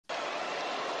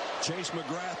Chase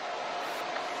McGrath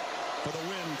for the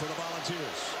win for the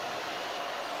Volunteers.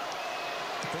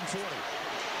 From 40.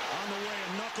 On the way, a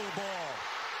knuckleball.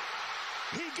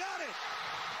 He got it!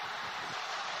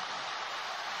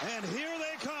 And here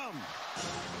they come.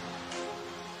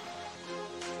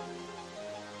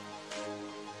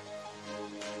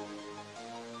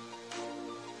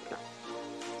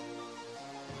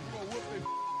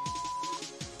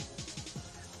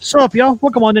 So up, y'all?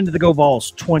 Welcome on into the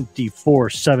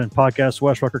GoVols247 Podcast.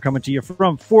 Wes Rucker coming to you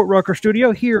from Fort Rucker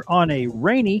Studio here on a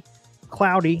rainy,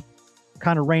 cloudy,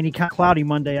 kind of cloudy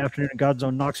Monday afternoon in God's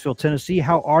own Knoxville, Tennessee.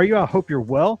 How are you? I hope you're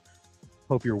well.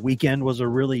 Hope your weekend was a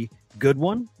really good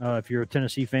one. If you're a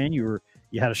Tennessee fan, you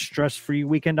had a stress-free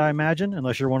weekend, I imagine,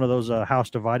 unless you're one of those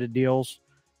house divided deals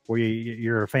where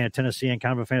you're a fan of Tennessee and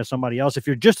kind of a fan of somebody else. If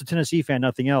you're just a Tennessee fan,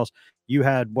 nothing else, you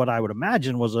had what I would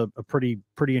imagine was a pretty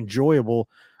enjoyable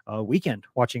weekend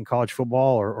watching college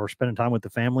football or spending time with the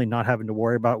family, not having to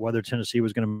worry about whether Tennessee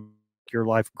was going to make your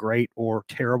life great or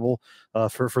terrible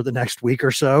for the next week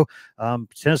or so.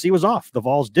 Tennessee was off. The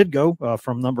Vols did go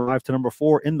from number 5 to number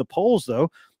 4 in the polls,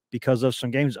 though, because of some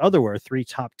games otherwhere. 3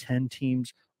 top 10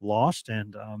 teams lost,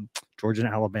 and Georgia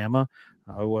and Alabama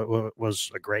was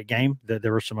a great game.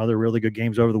 There were some other really good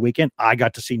games over the weekend. I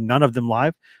got to see none of them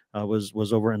live.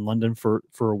 Was over in London for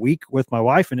a week with my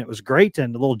wife, and it was great,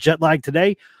 and a little jet lag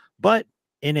today, but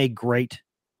in a great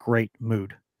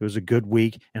mood. It was a good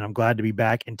week, and I'm glad to be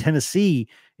back. And Tennessee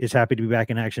is happy to be back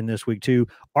in action this week too.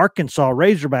 Arkansas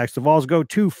Razorbacks, the Vols go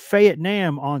to Fayette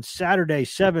Nam on Saturday,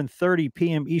 7:30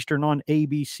 p.m. Eastern on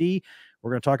ABC. We're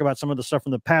going to talk about some of the stuff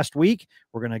from the past week.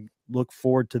 We're going to look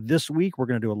forward to this week. We're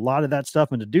going to do a lot of that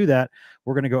stuff. And to do that,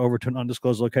 we're going to go over to an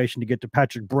undisclosed location to get to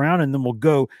Patrick Brown. And then we'll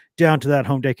go down to that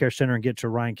home daycare center and get to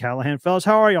Ryan Callahan. Fellas,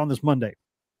 how are you on this Monday?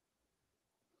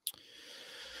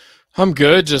 I'm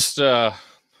good. Just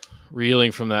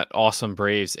reeling from that awesome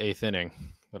Braves 8th inning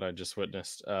that I just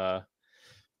witnessed.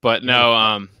 But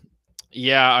no,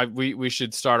 we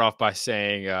should start off by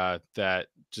saying that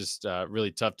just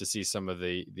really tough to see some of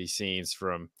the scenes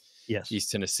from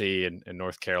East Tennessee and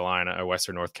North Carolina,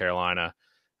 Western North Carolina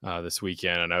this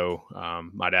weekend. I know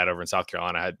my dad over in South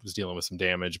Carolina was dealing with some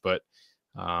damage, but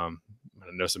I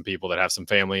know some people that have some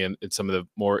family in some of the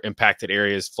more impacted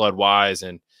areas flood wise,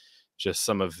 and just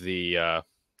some of the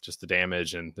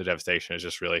damage and the devastation is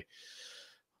just really,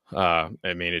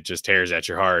 it just tears at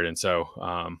your heart. And so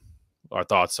our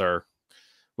thoughts are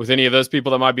with any of those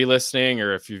people that might be listening,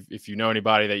 or if you know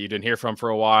anybody that you didn't hear from for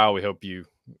a while. We hope you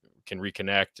can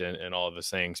reconnect and all of those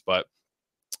things. But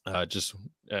just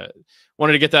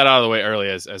wanted to get that out of the way early,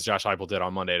 as Josh Heupel did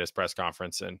on Monday at his press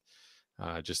conference, and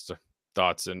just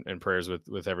thoughts and prayers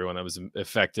with everyone that was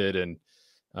affected, and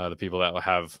the people that will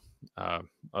have a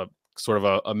sort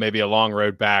of maybe a long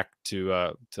road back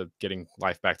to getting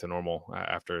life back to normal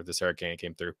after this hurricane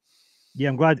came through. Yeah,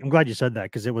 I'm glad you said that,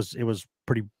 because it was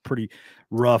pretty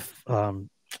rough.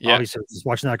 Obviously,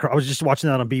 I was just watching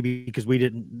that on BB because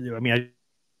I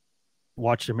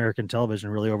watched American television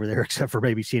really over there, except for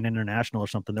maybe seeing International or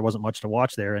something. There wasn't much to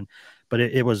watch there, but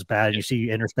it was bad. You see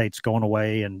interstates going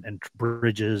away and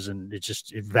bridges, and it's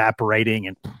just evaporating,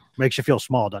 and makes you feel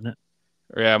small, doesn't it?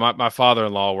 Yeah, my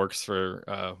father-in-law works for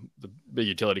the big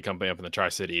utility company up in the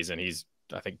Tri-Cities, and he's,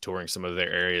 I think, touring some of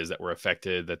their areas that were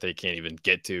affected that they can't even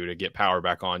get to get power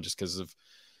back on just because of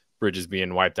bridges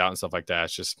being wiped out and stuff like that.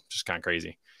 It's just kind of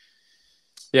crazy.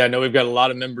 Yeah, I know we've got a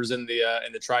lot of members in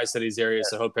the Tri-Cities area,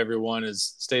 so I hope everyone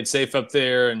has stayed safe up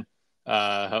there. And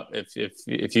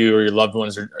if you or your loved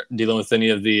ones are dealing with any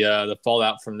of the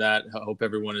fallout from that, I hope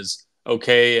everyone is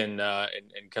okay and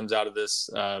comes out of this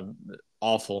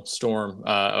awful storm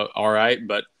all right.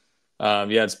 But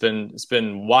it's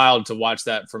been wild to watch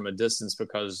that from a distance,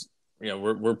 because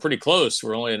we're pretty close.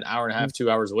 We're only an hour and a half, 2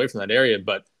 hours away from that area,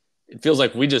 but it feels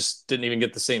like we just didn't even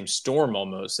get the same storm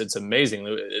almost. It's amazing.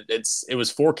 It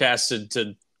was forecasted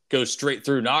to go straight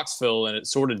through Knoxville, and it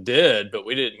sort of did, but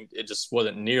we didn't. It just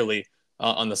wasn't nearly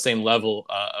on the same level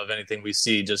of anything we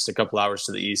see just a couple hours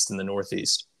to the east and the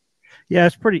northeast. Yeah,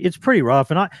 it's pretty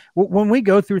rough. And when we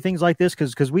go through things like this,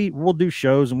 because we'll do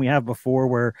shows, and we have before,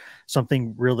 where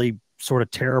something really sort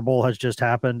of terrible has just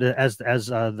happened. It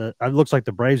looks like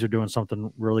the Braves are doing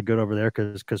something really good over there,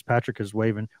 because Patrick is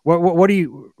waving.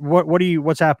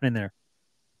 What's happening there,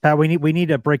 Pat? We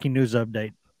need a breaking news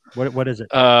update. What is it?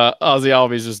 Ozzy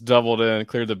Albies just doubled in,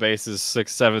 cleared the bases,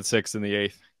 6-7-6 in the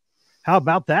 8th. How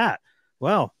about that?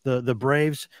 Well, the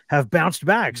Braves have bounced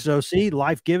back. So see,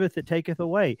 life giveth, it taketh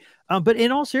away. But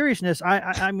in all seriousness,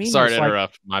 I mean, sorry to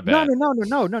interrupt. My bad.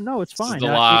 No, it's fine. This is the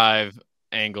live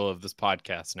angle of this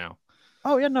podcast now.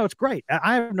 Oh yeah, no, it's great.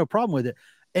 I have no problem with it.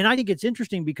 And I think it's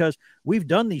interesting because we've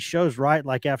done these shows, right?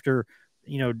 Like after,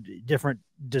 different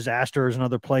disasters in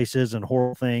other places and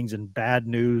horrible things and bad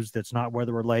news that's not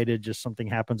weather related, just something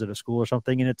happens at a school or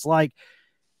something. And it's like,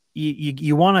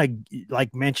 you want to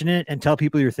like mention it and tell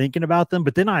people you're thinking about them.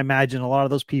 But then I imagine a lot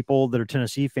of those people that are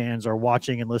Tennessee fans are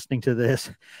watching and listening to this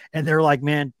and they're like,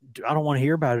 man, I don't want to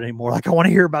hear about it anymore. Like I want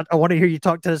to hear you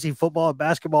talk Tennessee football,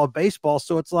 basketball, baseball.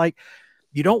 So it's like,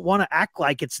 you don't want to act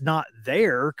like it's not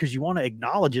there because you want to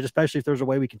acknowledge it, especially if there's a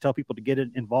way we can tell people to get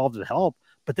involved and help.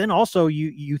 But then also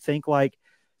you think like,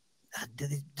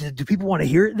 do people want to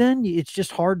hear it then? It's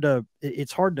just hard to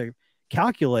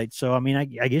calculate. So, I mean,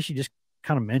 I guess you just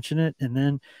kind of mention it and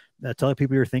then tell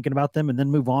people you're thinking about them and then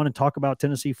move on and talk about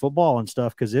Tennessee football and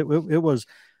stuff. Cause it was,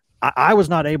 I was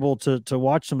not able to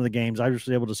watch some of the games. I was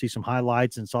able to see some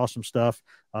highlights and saw some stuff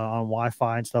on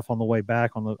Wi-Fi and stuff on the way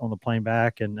back on the plane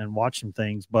back and watch some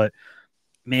things. But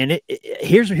man,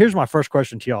 here's my first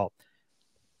question to y'all.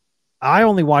 I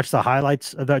only watched the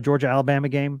highlights of that Georgia-Alabama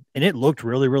game and it looked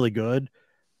really, really good.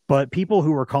 But people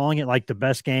who were calling it like the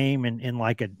best game in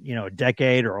like a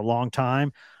decade or a long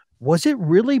time, was it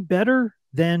really better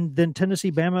than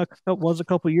Tennessee-Bama was a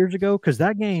couple of years ago? Because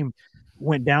that game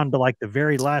went down to like the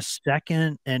very last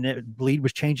second and lead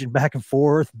was changing back and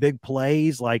forth, big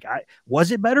plays. Like, was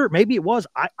it better? Maybe it was.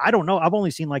 I don't know. I've only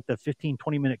seen like the 15,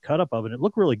 20-minute cut up of it. It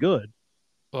looked really good.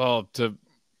 Well,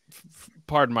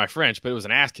 pardon my French, but it was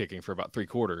an ass kicking for about 3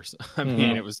 quarters. I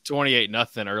mean, it was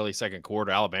 28-0 early second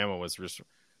quarter. Alabama was just,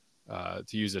 to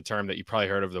use a term that you probably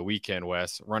heard over the weekend,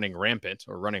 Wes, running rampant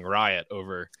or running riot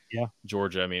over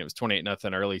Georgia. I mean, it was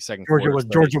 28-0 early second quarter.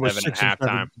 Georgia was 6 at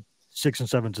halftime. 6 and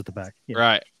 7s at the back. Yeah.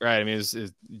 Right. I mean,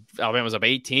 Alabama was up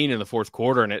 18 in the fourth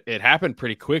quarter, and it happened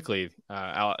pretty quickly.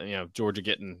 Georgia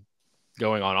getting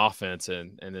going on offense,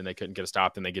 and then they couldn't get a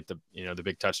stop, and they get the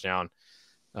big touchdown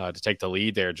to take the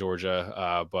lead there,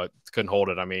 Georgia, but couldn't hold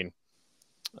it. I mean,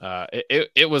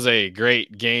 it was a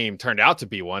great game. Turned out to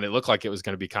be one. It looked like it was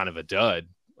going to be kind of a dud,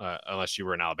 unless you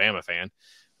were an Alabama fan.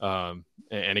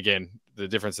 And again, the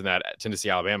difference in that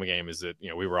Tennessee-Alabama game is that,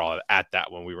 we were all at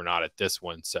that one. We were not at this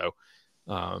one. So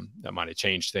that might have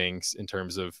changed things in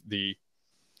terms of the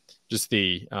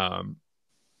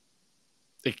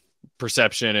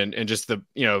perception and just the,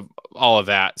 all of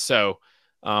that. So,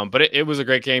 but it was a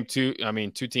great game too. I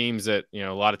mean, 2 teams that, a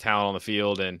lot of talent on the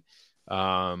field and,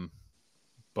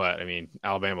 but I mean,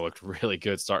 Alabama looked really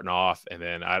good starting off. And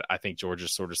then I think Georgia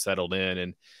sort of settled in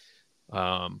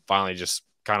and finally just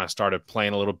kind of started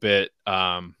playing a little bit.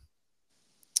 But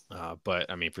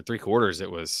I mean, for 3 quarters,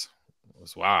 it was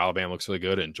wow, Alabama looks really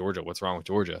good. And Georgia, what's wrong with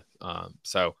Georgia?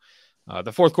 So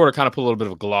the fourth quarter kind of put a little bit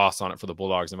of a gloss on it for the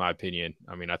Bulldogs, in my opinion.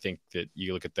 I mean, I think that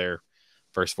you look at their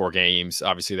first 4 games,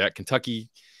 obviously that Kentucky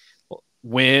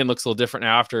win looks a little different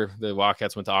now after the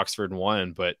Wildcats went to Oxford and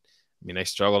won, but I mean, they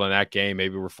struggled in that game.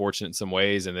 Maybe we're fortunate in some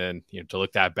ways. And then, to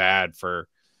look that bad for,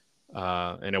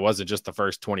 and it wasn't just the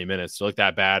first 20 minutes, to look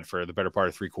that bad for the better part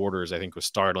of 3 quarters, I think was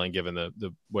startling given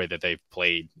the way that they've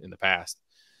played in the past.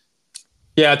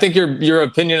 Yeah, I think your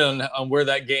opinion on where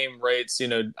that game rates,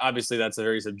 obviously that's a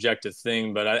very subjective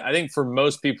thing, but I think for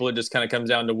most people, it just kind of comes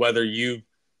down to whether you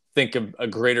think of a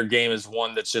greater game as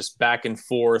one that's just back and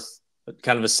forth,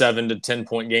 kind of a 7 to 10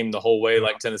 point game the whole way,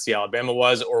 like Tennessee Alabama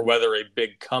was, or whether a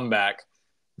big comeback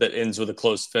that ends with a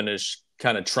close finish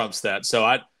kind of trumps that. So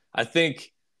I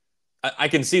think I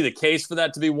can see the case for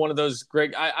that to be one of those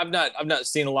great. I've not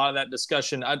seen a lot of that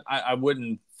discussion. I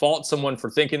wouldn't fault someone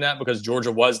for thinking that because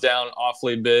Georgia was down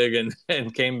awfully big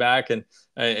and came back and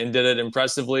did it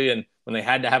impressively. And when they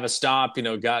had to have a stop,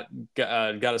 got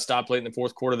a stop late in the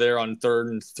fourth quarter there on 3rd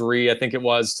and 3, I think it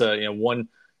was, to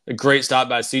a great stop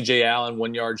by C.J. Allen,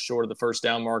 1 yard short of the first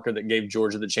down marker that gave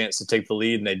Georgia the chance to take the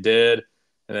lead, and they did.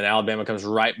 And then Alabama comes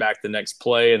right back the next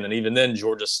play, and then even then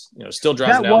Georgia, still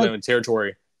drives into Alabama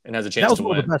territory and has a chance to win. That was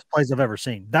one of the best plays I've ever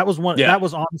seen. That was one. Yeah. That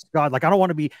was, honest to God. Like, I don't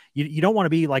want to be. You don't want to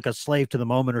be like a slave to the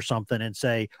moment or something and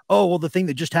say, "Oh, well, the thing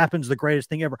that just happened is the greatest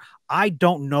thing ever." I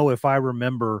don't know if I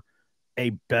remember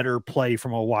a better play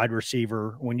from a wide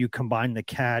receiver when you combine the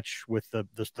catch with the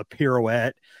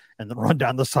pirouette and then run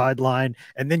down the sideline,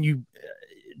 and then you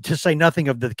to say nothing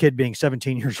of the kid being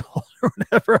 17 years old or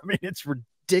whatever. I mean, it's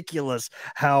ridiculous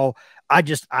how I've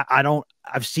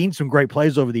seen some great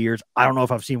plays over the years. I don't know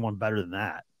if I've seen one better than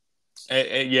that.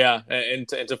 Yeah. And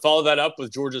to follow that up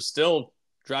with Georgia still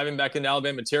driving back into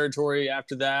Alabama territory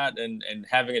after that and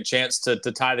having a chance to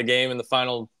tie the game in the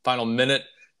final minute.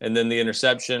 And then the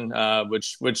interception,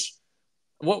 which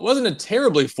wasn't a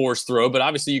terribly forced throw, but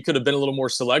obviously you could have been a little more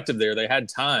selective there. They had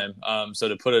time, so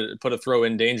to put a throw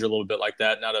in danger a little bit like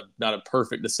that, not a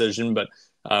perfect decision, but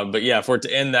yeah, for it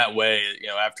to end that way,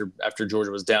 after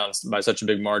Georgia was down by such a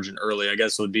big margin early, I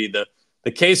guess would be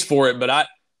the case for it. But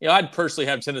I'd personally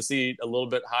have Tennessee a little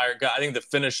bit higher. I think the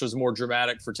finish was more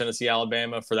dramatic for Tennessee,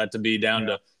 Alabama, for that to be down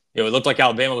to, it looked like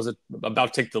Alabama was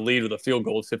about to take the lead with a field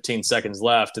goal with 15 seconds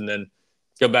left, and then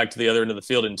go back to the other end of the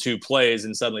field in 2 plays,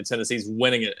 and suddenly Tennessee's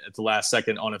winning it at the last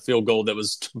second on a field goal that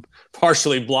was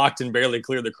partially blocked and barely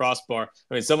cleared the crossbar.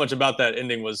 I mean, so much about that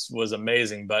ending was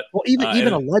amazing. But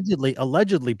even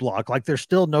allegedly blocked, like there's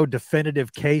still no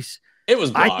definitive case. It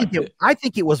was blocked. I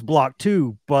think it was blocked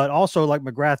too, but also like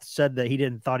McGrath said that he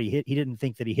didn't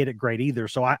think that he hit it great either.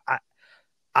 So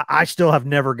I still have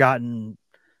never gotten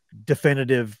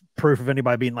definitive proof of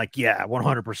anybody being like, yeah,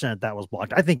 100% that was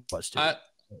blocked. I think it was too.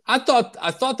 I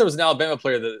thought there was an Alabama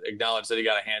player that acknowledged that he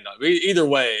got a hand on it. Either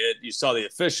way, you saw the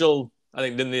official. I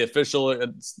think didn't the official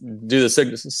do the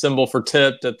symbol for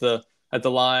tipped at the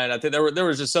line? I think there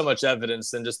was just so much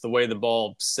evidence, and just the way the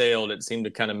ball sailed, it seemed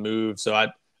to kind of move. So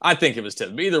I think it was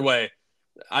tipped. But either way,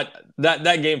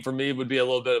 that game for me would be a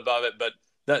little bit above it. But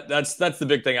that's the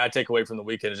big thing I take away from the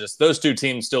weekend is just those two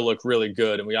teams still look really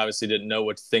good, and we obviously didn't know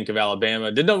what to think of Alabama.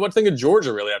 Didn't know what to think of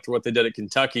Georgia really after what they did at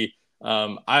Kentucky.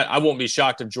 I won't be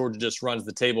shocked if Georgia just runs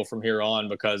the table from here on,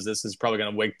 because this is probably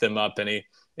going to wake them up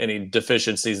any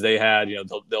deficiencies they had.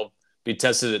 They'll be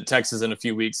tested at Texas in a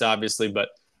few weeks, obviously, but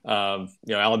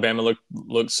Alabama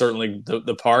looked certainly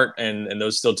the part, and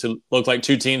those still look like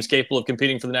two teams capable of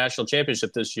competing for the national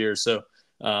championship this year. So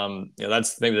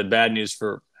that's maybe the bad news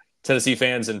for Tennessee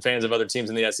fans and fans of other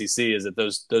teams in the SEC, is that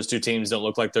those two teams don't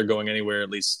look like they're going anywhere, at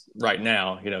least right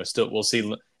now. Still we'll see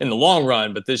in the long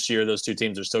run, but this year those two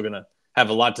teams are still going to have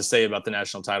a lot to say about the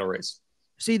national title race.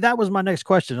 See, that was my next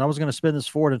question. I was going to spin this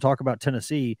forward and talk about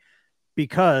Tennessee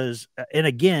because, and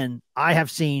again, I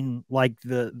have seen like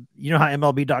how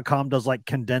MLB.com does like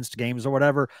condensed games or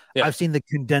whatever. Yeah. I've seen the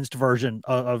condensed version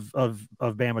of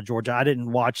Bama, Georgia. I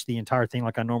didn't watch the entire thing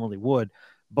like I normally would,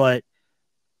 but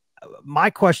my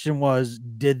question was,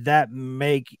 did that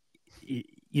make,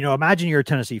 imagine you're a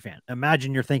Tennessee fan.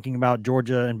 Imagine you're thinking about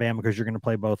Georgia and Bama because you're going to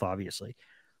play both, obviously.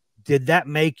 Did that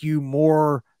make you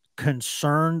more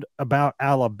concerned about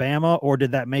Alabama, or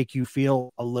did that make you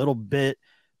feel a little bit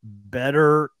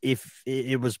better, if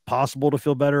it was possible to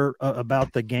feel better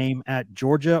about the game at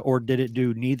Georgia, or did it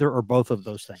do neither or both of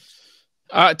those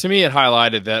things? To me, it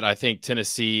highlighted that I think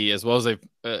Tennessee, as well as the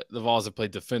Vols have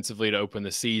played defensively to open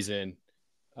the season,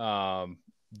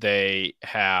 they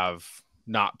have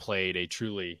not played a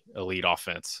truly elite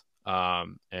offense.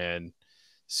 And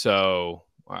so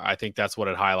I think that's what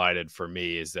it highlighted for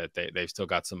me, is that they've still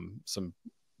got some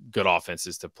good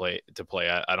offenses to play.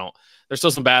 There's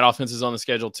still some bad offenses on the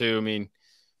schedule too. I mean,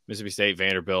 Mississippi State,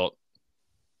 Vanderbilt,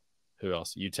 who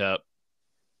else? UTEP,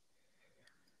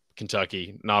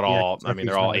 Kentucky, not all. I mean,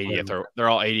 they're all 80th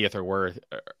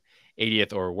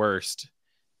or worst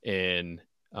in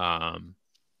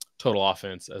total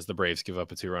offense, as the Braves give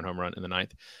up a 2-run home run in the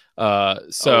 9th.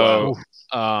 So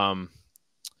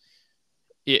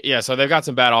they've got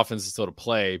some bad offenses still to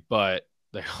play, but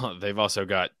they've also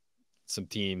got some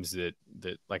teams that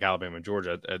like Alabama and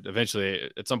Georgia,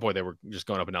 eventually at some point they were just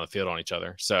going up and down the field on each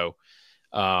other. So,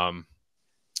 I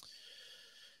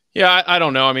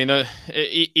don't know. I mean,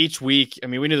 each week, I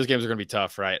mean, we knew those games were going to be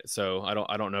tough, right? So I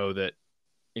don't know that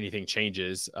anything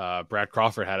changes. Brad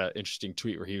Crawford had an interesting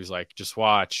tweet where he was like, just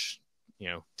watch,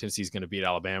 Tennessee's going to beat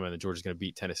Alabama and then Georgia's going to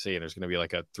beat Tennessee. And there's going to be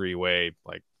like a 3-way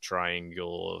like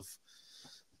triangle of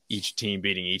each team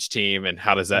beating each team. And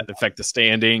how does that affect the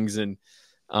standings? And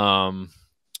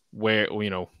where,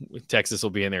 Texas will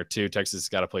be in there too. Texas has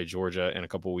got to play Georgia in a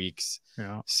couple weeks.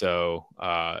 Yeah. So,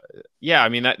 I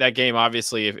mean, that game,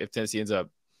 obviously, if Tennessee ends up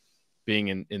being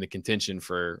in the contention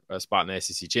for a spot in the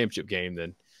SEC championship game,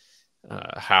 then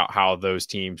how those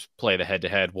teams play the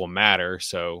head-to-head will matter.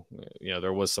 So,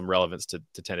 there was some relevance to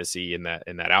Tennessee in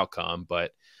that outcome,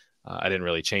 but I didn't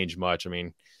really change much. I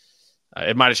mean,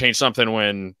 it might have changed something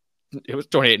when it was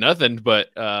 28-0, but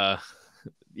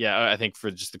I think for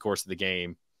just the course of the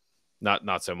game,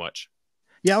 not so much.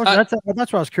 Yeah, that's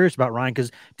what I was curious about, Ryan,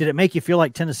 because did it make you feel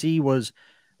like Tennessee was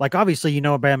like, obviously,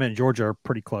 Alabama and Georgia are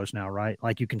pretty close now, right?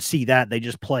 Like you can see that they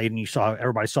just played and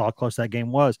everybody saw how close that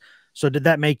game was. So did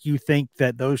that make you think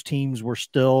that those teams were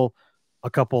still a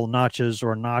couple notches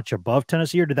or a notch above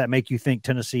Tennessee, or did that make you think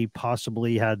Tennessee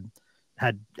possibly had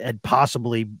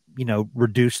possibly,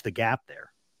 reduced the gap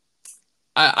there?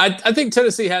 I think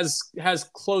Tennessee has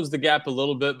closed the gap a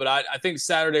little bit, but I think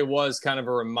Saturday was kind of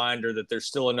a reminder that there's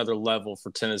still another level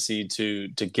for Tennessee to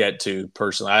get to.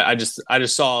 Personally, I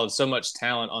just saw so much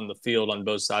talent on the field on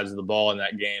both sides of the ball in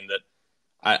that game that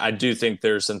I do think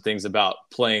there's some things about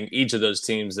playing each of those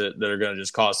teams that are going to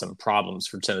just cause some problems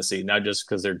for Tennessee, not just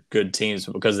because they're good teams,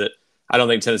 but because I don't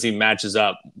think Tennessee matches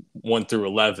up 1 through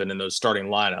 11 in those starting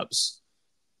lineups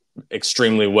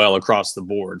extremely well across the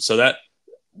board. So that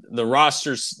the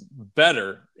roster's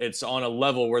better. It's on a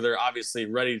level where they're obviously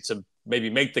ready to maybe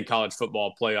make the college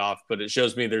football playoff, but it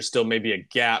shows me there's still maybe a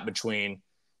gap between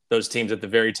those teams at the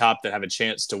very top that have a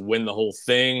chance to win the whole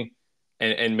thing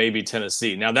and maybe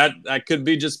Tennessee. Now that could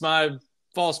be just my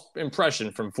false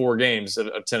impression from 4 games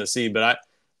of Tennessee, but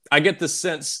I get the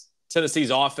sense Tennessee's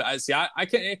offense. I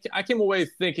came away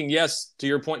thinking, yes, to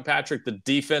your point, Patrick, the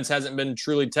defense hasn't been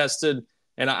truly tested.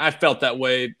 And I felt that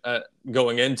way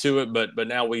going into it, but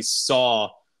now we saw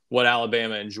what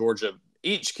Alabama and Georgia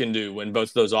each can do when both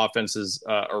of those offenses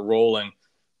are rolling.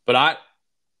 But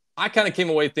I kind of came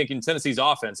away thinking Tennessee's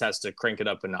offense has to crank it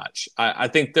up a notch. I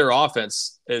think their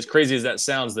offense, as crazy as that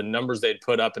sounds, the numbers they'd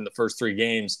put up in the first 3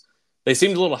 games, they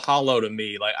seemed a little hollow to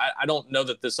me. Like I don't know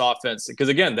that this offense, because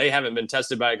again, they haven't been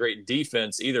tested by a great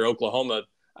defense either. Oklahoma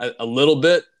a little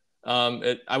bit.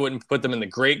 I wouldn't put them in the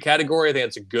great category. I think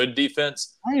it's a good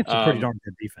defense. I think it's a pretty darn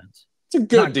good defense. It's a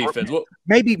good defense. Well,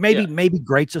 maybe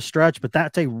great's a stretch, but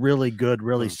that's a really good,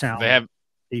 really sound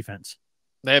defense.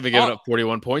 They haven't given up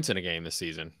 41 points in a game this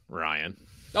season, Ryan.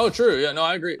 Oh, true. Yeah, no,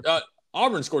 I agree.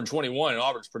 Auburn scored 21, and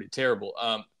Auburn's pretty terrible.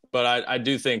 But I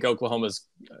do think Oklahoma's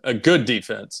a good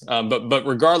defense. But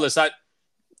regardless,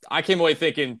 I came away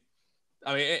thinking,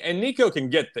 I mean, and Nico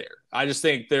can get there. I just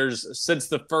think since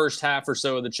the first half or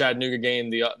so of the Chattanooga game,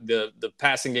 the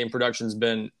passing game production's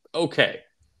been okay,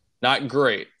 not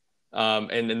great.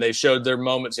 And they showed their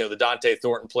moments, the Dante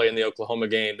Thornton play in the Oklahoma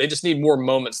game. They just need more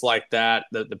moments like that.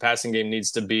 The passing game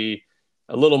needs to be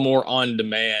a little more on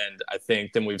demand, I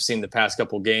think, than we've seen the past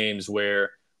couple games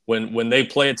where when they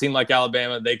play a team like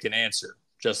Alabama, they can answer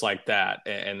just like that.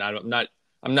 And I'm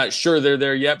not sure they're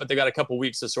there yet, but they got a couple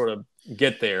weeks to sort of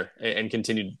get there and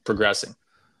continue progressing.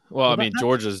 Well, I mean,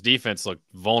 Georgia's defense looked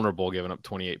vulnerable, giving up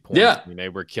 28 points. Yeah. I mean, they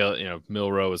were killing.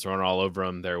 Milroe was running all over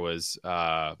them. There was,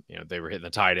 they were hitting the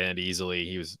tight end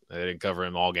easily. They didn't cover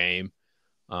him all game.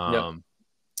 And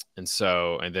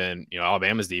then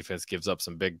Alabama's defense gives up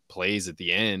some big plays at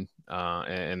the end.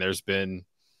 And there's been,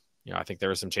 I think there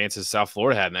were some chances South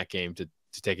Florida had in that game to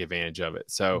take advantage of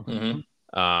it. So.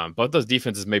 Both those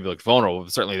defenses maybe look vulnerable,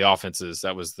 but certainly the offenses,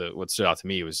 that was what stood out to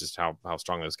me was just how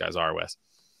strong those guys are, Wes.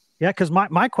 Yeah, because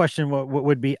my question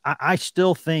would be, I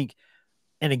still think,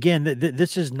 and again,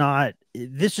 this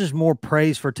is more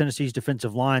praise for Tennessee's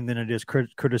defensive line than it is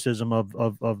criticism of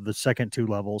the second 2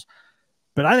 levels.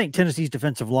 But I think Tennessee's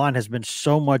defensive line has been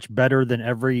so much better than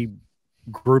every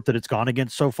group that it's gone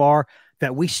against so far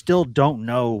that we still don't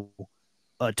know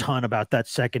a ton about that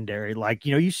secondary. Like,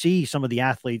 you see some of the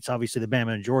athletes, obviously the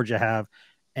Bama and Georgia have,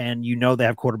 and they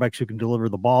have quarterbacks who can deliver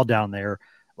the ball down there.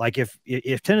 Like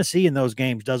if Tennessee in those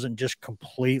games doesn't just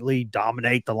completely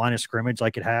dominate the line of scrimmage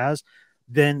like it has,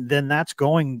 then there's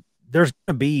going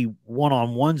to be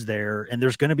one-on-ones there, and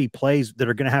there's going to be plays that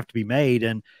are going to have to be made.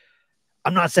 And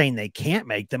I'm not saying they can't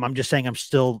make them. I'm just saying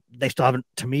they still haven't,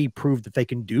 to me, proved that they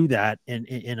can do that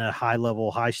in a high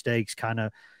level, high stakes kind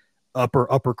of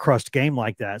upper crust game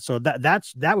like that. So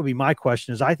that would be my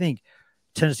question. Is I think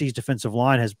Tennessee's defensive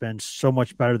line has been so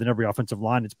much better than every offensive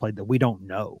line it's played that we don't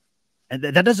know. And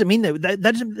that doesn't mean that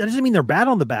doesn't mean they're bad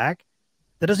on the back.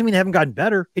 That doesn't mean they haven't gotten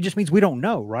better. It just means we don't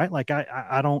know, right? Like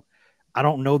I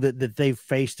don't know that they've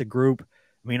faced a group.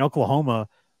 I mean, Oklahoma,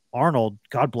 Arnold,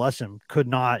 God bless him, could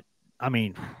not. I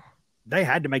mean, they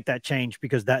had to make that change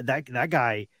because that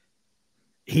guy,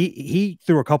 he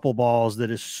threw a couple balls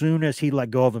that as soon as he let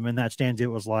go of him in that stance, it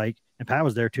was like, and Pat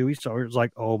was there too. It was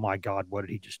like, oh my God, what did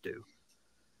he just do?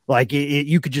 Like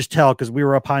you could just tell because we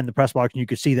were up high in the press box and you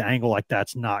could see the angle like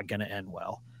that's not going to end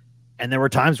well. And there were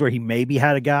times where he maybe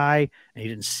had a guy and he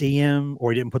didn't see him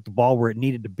or he didn't put the ball where it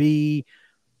needed to be.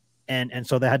 And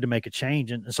so they had to make a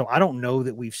change. And so I don't know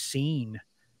that we've seen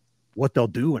what they'll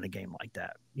do in a game like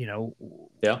that. Yeah.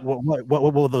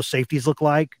 What will those safeties look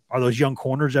like? Are those young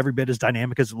corners every bit as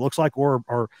dynamic as it looks like, or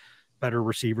are better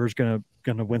receivers going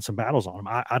to win some battles on them?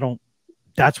 I don't,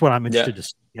 that's what I'm interested to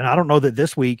see. And I don't know that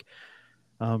this week,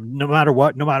 no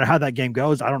matter how that game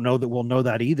goes, I don't know that we'll know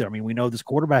that either. I mean, we know this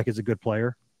quarterback is a good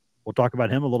player. We'll talk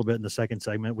about him a little bit in the second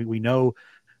segment. We know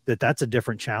that that's a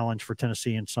different challenge for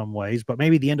Tennessee in some ways, but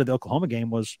maybe the end of the Oklahoma game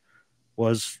was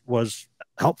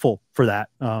helpful for that.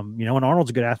 And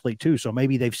Arnold's a good athlete too. So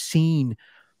maybe they've seen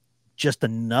just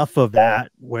enough of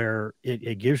that where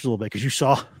it gives you a little bit, because you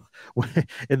saw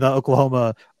in the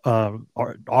Oklahoma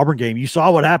Auburn game, you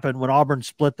saw what happened when Auburn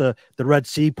split the Red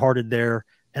Sea parted there,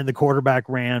 and the quarterback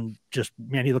ran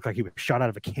he looked like he was shot out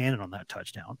of a cannon on that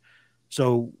touchdown.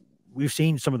 So we've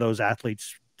seen some of those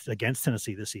athletes against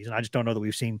Tennessee this season. I just don't know that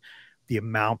we've seen the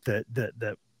amount that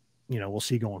we'll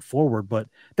see going forward. But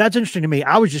that's interesting to me.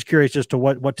 I was just curious as to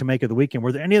what to make of the weekend.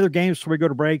 Were there any other games before we go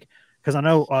to break? Because I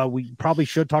know we probably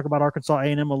should talk about Arkansas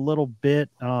A&M a little bit.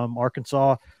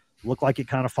 Arkansas looked like it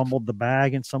kind of fumbled the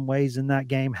bag in some ways in that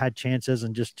game, had chances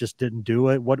and just didn't do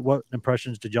it. What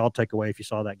impressions did y'all take away if you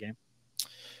saw that game?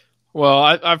 Well,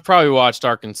 I've probably watched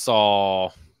Arkansas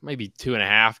maybe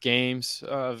 2.5 games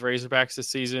of Razorbacks this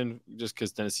season, just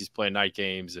because Tennessee's playing night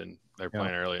games and they're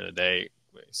playing early in the day.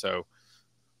 So,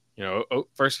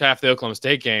 first half of the Oklahoma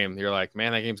State game, you're like,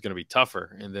 man, that game's going to be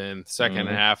tougher. And then second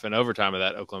half and overtime of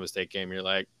that Oklahoma State game, you're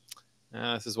like,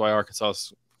 this is why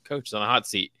Arkansas's coach is on a hot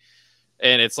seat.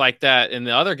 And it's like that in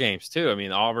the other games too. I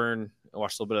mean, Auburn, I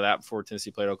watched a little bit of that before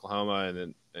Tennessee played Oklahoma, and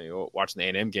then watching the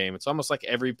A&M game. It's almost like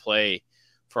every play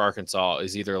for Arkansas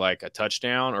is either like a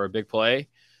touchdown or a big play,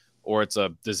 or it's a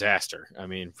disaster. I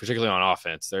mean, particularly on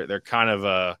offense, they're kind of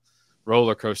a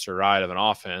roller coaster ride of an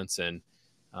offense. And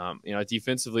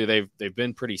defensively, they've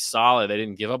been pretty solid. They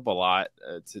didn't give up a lot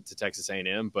to Texas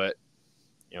A&M, but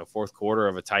fourth quarter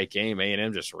of a tight game,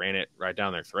 A&M just ran it right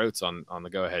down their throats on the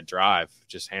go-ahead drive,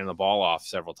 just handing the ball off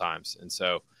several times. And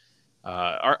so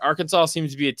Arkansas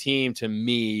seems to be a team to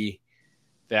me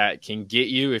that can get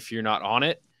you if you're not on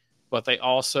it. But they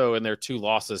also, in their 2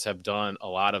 losses, have done a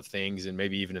lot of things, and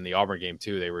maybe even in the Auburn game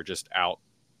too, they were just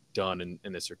outdone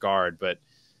in this regard. But it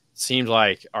seems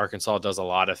like Arkansas does a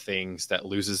lot of things that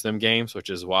loses them games, which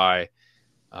is why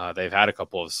they've had a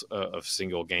couple of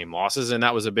single game losses, and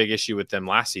that was a big issue with them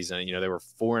last season. They were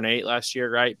 4-8 last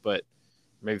year, right? But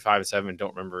maybe 5-7.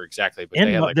 Don't remember exactly, but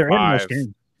they had like 5.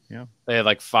 Yeah, they had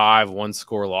like 5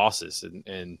 one-score losses,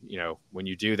 and when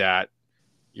you do that,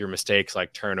 your mistakes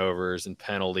like turnovers and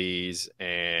penalties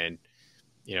and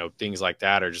things like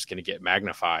that are just going to get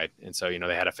magnified. And so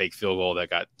they had a fake field goal that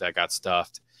got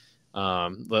stuffed.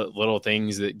 Little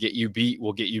things that get you beat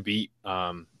will get you beat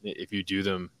if you do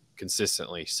them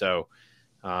consistently. So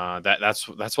that's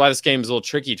why this game is a little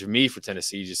tricky to me for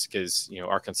Tennessee, just because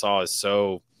Arkansas is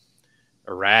so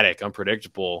erratic,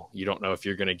 unpredictable. You don't know if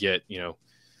you're going to get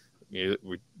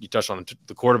you touched on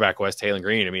the quarterback, West Taylor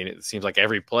Green. I mean, it seems like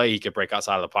every play he could break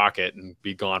outside of the pocket and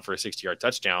be gone for a 60-yard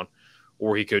touchdown,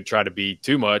 or he could try to be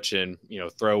too much and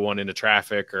throw one into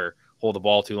traffic or hold the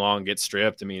ball too long and get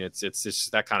stripped. I mean, it's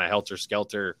just that kind of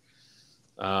helter-skelter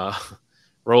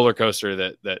roller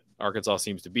coaster that Arkansas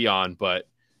seems to be on. But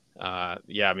I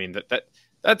mean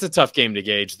that's a tough game to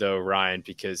gauge though, Ryan,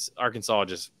 because Arkansas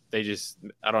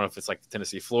I don't know if it's like the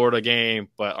Tennessee-Florida game,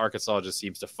 but Arkansas just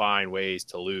seems to find ways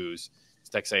to lose. It's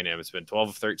Texas A&M. It's been 12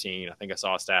 of 13. I think I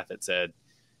saw a stat that said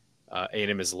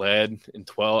A&M has led in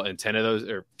 12 and 10 of those,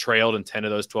 or trailed in 10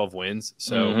 of those 12 wins.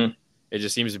 So it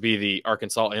just seems to be the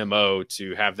Arkansas MO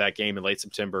to have that game in late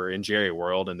September in Jerry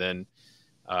World, and then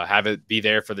have it be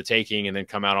there for the taking, and then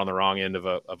come out on the wrong end of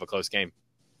a close game.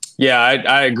 Yeah,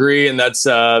 I agree, and that's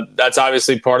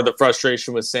obviously part of the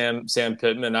frustration with Sam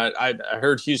Pittman. I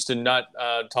heard Houston Nutt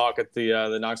talk at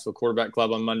the Knoxville Quarterback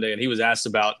Club on Monday, and he was asked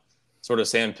about sort of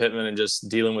Sam Pittman and just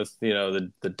dealing with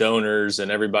the donors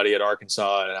and everybody at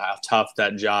Arkansas and how tough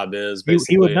that job is.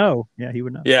 Basically, he would know. Yeah, he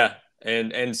would know. Yeah,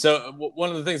 and so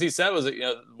one of the things he said was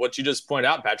that, what you just pointed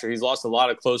out, Patrick. He's lost a lot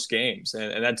of close games,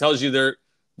 and that tells you they're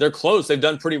close. They've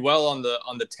done pretty well on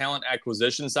the talent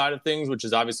acquisition side of things, which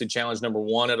is obviously challenge number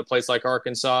 1 at a place like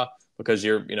Arkansas, because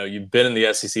you've been in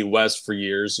the SEC West for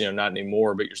years, not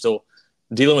anymore, but you're still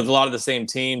dealing with a lot of the same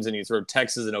teams, and you throw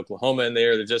Texas and Oklahoma in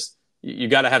there. They're just, you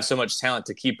got to have so much talent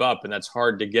to keep up, and that's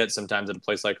hard to get sometimes at a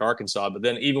place like Arkansas. But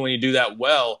then even when you do that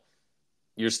well,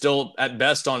 you're still at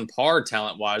best on par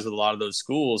talent wise with a lot of those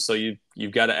schools. So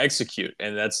you've got to execute,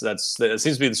 and that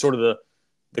seems to be sort of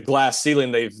the glass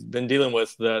ceiling they've been dealing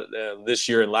with this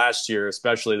year and last year,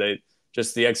 especially.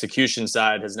 The execution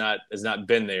side has not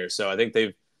been there. So I think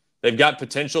they've got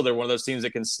potential. They're one of those teams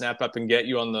that can snap up and get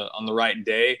you on the right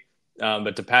day.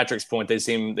 But to Patrick's point, they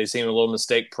seem a little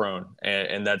mistake prone,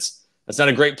 and that's not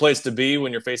a great place to be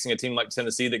when you're facing a team like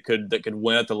Tennessee that could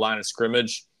win at the line of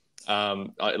scrimmage,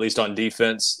 at least on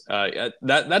defense.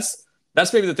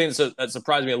 That's maybe the thing that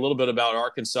surprised me a little bit about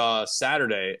Arkansas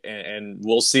Saturday, and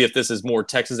we'll see if this is more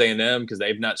Texas A&M, because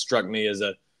they've not struck me as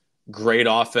a great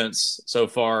offense so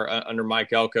far under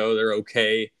Mike Elko. They're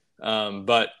okay,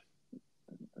 but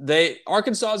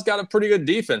Arkansas's got a pretty good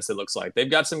defense. It looks like they've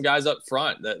got some guys up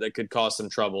front that could cause some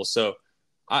trouble. So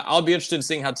I'll be interested in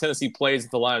seeing how Tennessee plays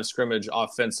at the line of scrimmage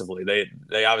offensively.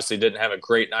 They obviously didn't have a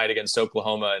great night against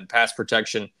Oklahoma in pass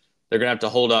protection. They're going to have to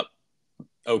hold up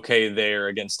okay there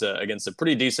against a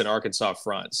pretty decent Arkansas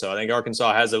front. So I think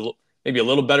Arkansas has maybe a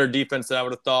little better defense than I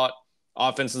would have thought.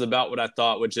 Offense is about what I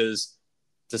thought, which is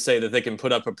to say that they can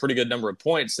put up a pretty good number of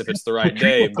points if it's the right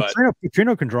day. But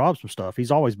Petrino can draw up some stuff.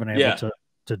 He's always been able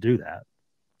to do that.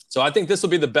 So I think this will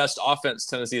be the best offense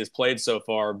Tennessee has played so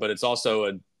far, but it's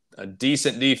also a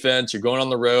decent defense. You're going on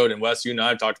the road, and Wes, you and I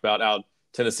have talked about how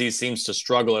Tennessee seems to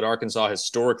struggle at Arkansas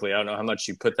historically. I don't know how much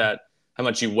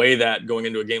you weigh that going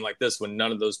into a game like this when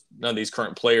none of these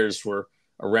current players were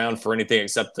around for anything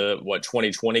except the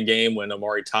 2020 game when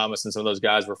Amari Thomas and some of those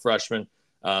guys were freshmen.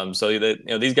 So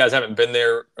these guys haven't been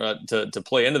there to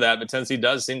play into that, but Tennessee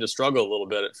does seem to struggle a little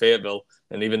bit at Fayetteville,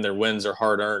 and even their wins are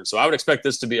hard earned. So I would expect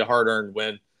this to be a hard earned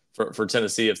win for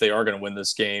Tennessee if they are going to win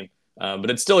this game. But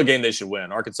it's still a game they should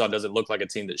win. Arkansas doesn't look like a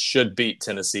team that should beat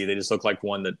Tennessee. They just look like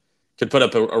one that could put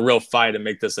up a real fight and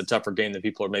make this a tougher game than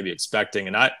people are maybe expecting.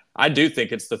 And I do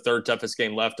think it's the third toughest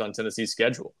game left on Tennessee's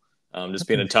schedule. Just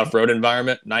being a tough road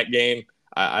environment, night game.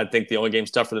 I think the only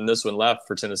games tougher than this one left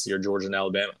for Tennessee are Georgia and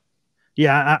Alabama.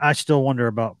 Yeah, I still wonder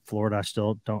about Florida.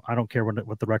 I don't care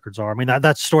what the records are. I mean,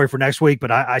 that's a story for next week,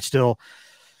 but I still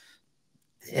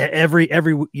every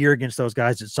year against those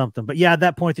guys, it's something. But yeah,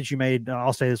 that point that you made,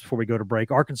 I'll say this before we go to break.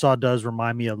 Arkansas does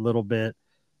remind me a little bit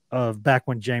of back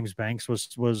when James Banks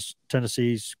was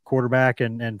Tennessee's quarterback,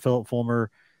 and Philip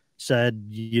Fulmer said,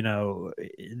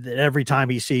 that every time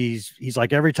he's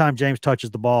like, every time James touches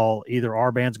the ball, either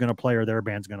our band's going to play or their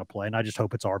band's going to play. And I just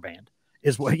hope it's our band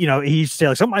is what, he said,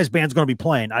 like, somebody's band's going to be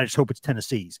playing. I just hope it's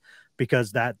Tennessee's,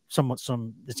 because that it's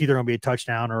either going to be a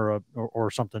touchdown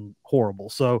or something horrible.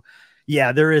 So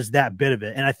yeah, there is that bit of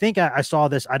it. And I think I saw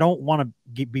this. I don't want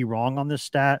to be wrong on this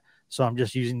stat, so I'm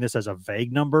just using this as a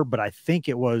vague number, but I think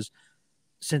it was,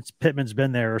 since Pittman's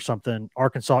been there or something,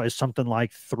 Arkansas is something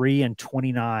like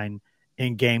 3-29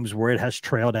 in games where it has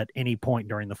trailed at any point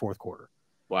during the fourth quarter.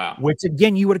 Wow. Which,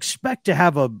 again, you would expect to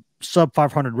have a sub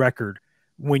 500 record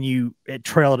when it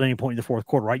trailed at any point in the fourth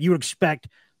quarter, right? You would expect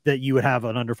that you would have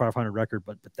an under 500 record,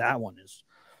 but that one is,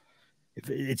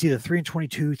 it's either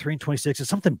 3-22, 3-26. It's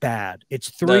something bad.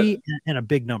 It's three and a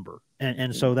big number.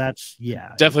 And so that's,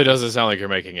 yeah. Definitely doesn't sound like you're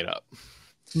making it up.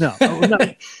 No,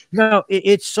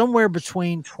 it's somewhere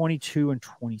between 22 and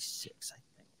 26, I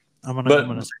think. I'm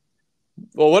gonna say.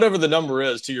 Well, whatever the number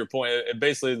is, to your point, it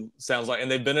basically sounds like, and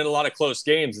they've been in a lot of close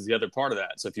games is the other part of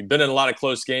that. So if you've been in a lot of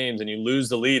close games and you lose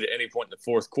the lead at any point in the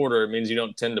fourth quarter, it means you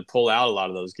don't tend to pull out a lot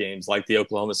of those games, like the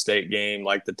Oklahoma State game,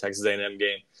 like the Texas A&M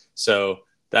game. So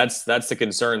that's the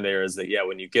concern there, is that, yeah,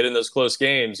 when you get in those close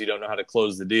games, you don't know how to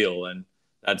close the deal. And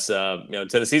that's,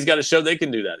 Tennessee's got to show they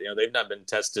can do that. They've not been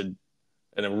tested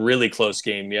in a really close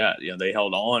game yet. They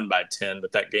held on by 10,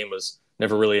 but that game was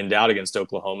never really in doubt against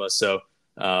Oklahoma. So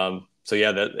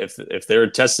yeah, that if they're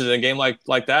tested in a game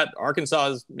like that, Arkansas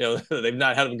is, they've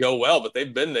not had them go well, but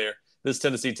they've been there. This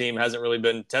Tennessee team hasn't really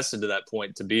been tested to that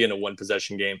point to be in a one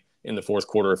possession game in the fourth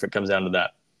quarter if it comes down to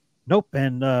that. Nope.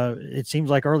 And it seems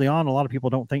like early on, a lot of people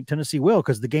don't think Tennessee will,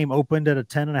 because the game opened at a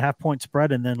 10.5 point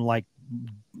spread, and then like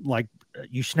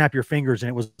you snap your fingers and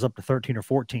it was up to 13 or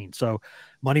 14. So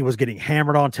money was getting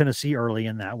hammered on Tennessee early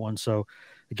in that one. So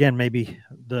again, maybe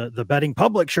the betting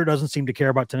public sure doesn't seem to care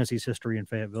about Tennessee's history in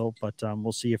Fayetteville, but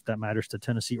we'll see if that matters to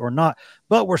Tennessee or not.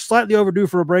 But we're slightly overdue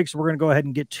for a break, so we're going to go ahead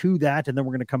and get to that, and then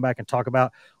we're going to come back and talk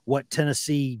about what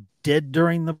Tennessee did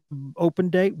during the open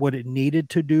date, what it needed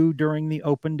to do during the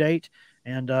open date,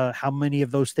 and how many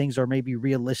of those things are maybe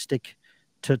realistic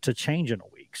to change in a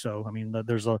week. So, I mean,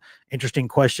 there's a interesting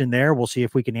question there. We'll see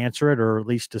if we can answer it, or at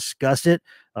least discuss it.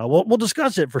 We'll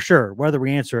discuss it for sure. Whether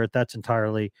we answer it, that's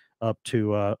entirely up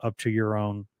to your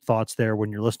own thoughts there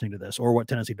when you're listening to this, or what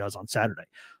Tennessee does on Saturday.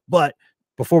 But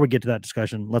before we get to that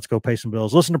discussion, let's go pay some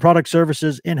bills, listen to product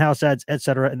services, in-house ads,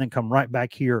 etc., and then come right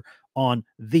back here on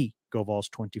the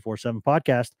GoVols247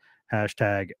 Podcast.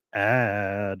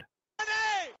 #ad.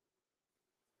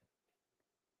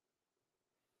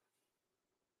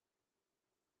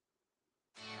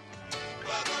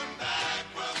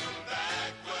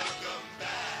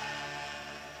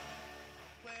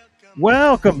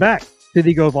 Welcome back to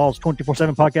the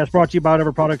GoVols247 Podcast, brought to you by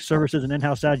whatever products, services, and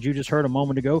in-house ads you just heard a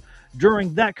moment ago.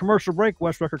 During that commercial break,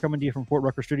 Wes Rucker coming to you from Fort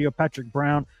Rucker Studio, Patrick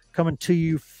Brown coming to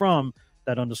you from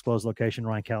that undisclosed location,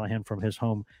 Ryan Callahan from his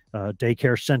home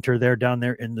daycare center there down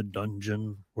there in the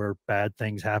dungeon where bad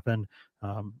things happen.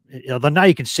 Now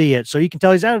you can see it, so you can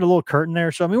tell he's added a little curtain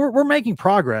there. So I mean, we're making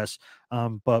progress,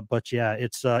 but yeah,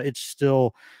 it's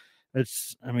still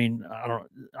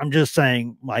I'm just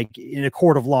saying, like, in a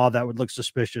court of law, that would look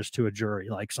suspicious to a jury.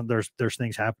 Like, there's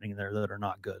things happening there that are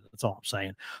not good. That's all I'm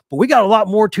saying. But we got a lot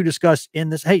more to discuss in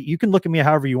this. Hey, you can look at me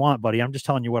however you want, buddy. I'm just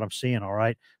telling you what I'm seeing. All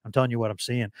right. I'm telling you what I'm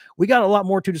seeing. We got a lot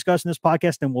more to discuss in this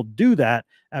podcast, and we'll do that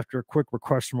after a quick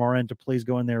request from our end to please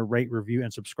go in there, rate, review,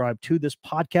 and subscribe to this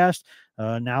podcast.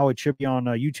 Now it should be on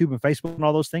YouTube and Facebook and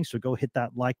all those things. So go hit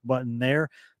that like button there.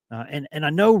 And I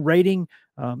know rating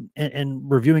and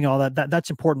reviewing all that's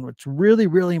important. What's really,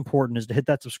 really important is to hit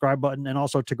that subscribe button and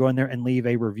also to go in there and leave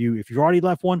a review. If you've already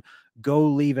left one, go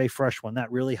leave a fresh one. That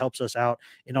really helps us out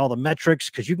in all the metrics,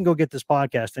 because you can go get this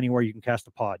podcast anywhere you can cast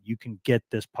a pod. You can get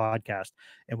this podcast,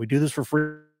 and we do this for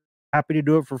free. Happy to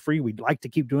do it for free. We'd like to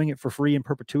keep doing it for free in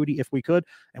perpetuity if we could.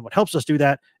 And what helps us do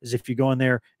that is if you go in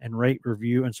there and rate,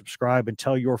 review, and subscribe, and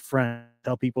tell your friends,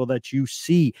 tell people that you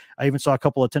see. I even saw a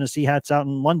couple of Tennessee hats out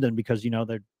in London, because,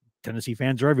 they're Tennessee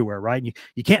fans are everywhere, right? And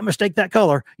you can't mistake that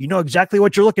color. You know exactly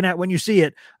what you're looking at when you see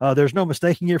it. There's no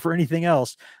mistaking it for anything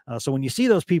else. So when you see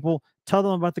those people, tell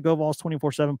them about the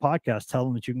GoVols247 podcast. Tell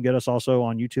them that you can get us also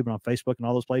on YouTube and on Facebook and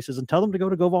all those places, and tell them to go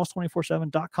to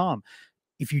GoVols247.com.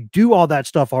 If you do all that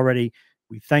stuff already,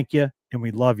 we thank you and we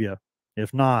love you.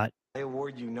 If not, I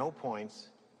award you no points,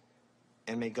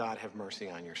 and may God have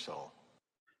mercy on your soul.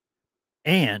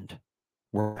 And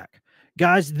we're back.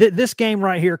 Guys, this game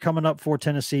right here coming up for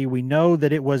Tennessee, we know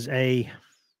that it was an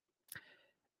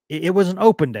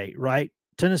open date, right?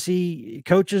 Tennessee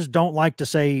coaches don't like to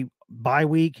say bye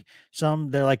week.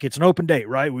 They're like, it's an open date,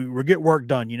 right? We get work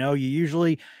done. You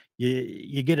usually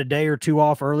you get a day or two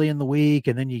off early in the week,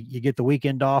 and then you get the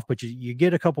weekend off, but you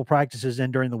get a couple practices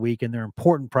in during the week, and they're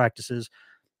important practices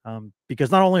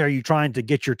because not only are you trying to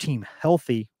get your team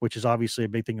healthy, which is obviously a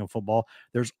big thing in football,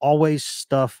 there's always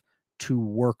stuff to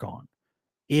work on.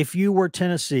 If you were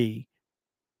Tennessee,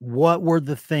 what were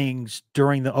the things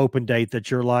during the open date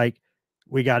that you're like,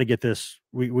 we got to get this,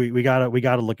 we got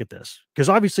to look at this? Because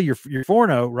obviously you're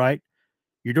 4-0, right?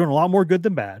 You're doing a lot more good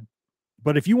than bad.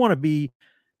 But if you want to be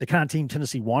the kind of team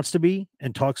Tennessee wants to be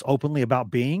and talks openly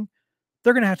about being,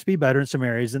 they're going to have to be better in some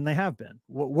areas than they have been.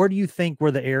 Where do you think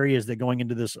were the areas that going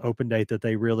into this open date that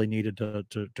they really needed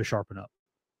to sharpen up?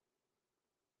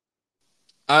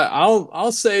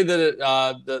 I'll say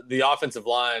that the offensive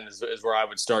line is where I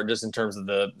would start, just in terms of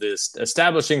this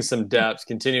establishing some depth,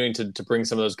 continuing to bring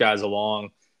some of those guys along,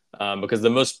 because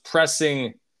the most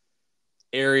pressing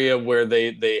area where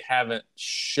they haven't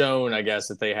shown, I guess,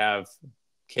 that they have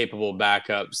capable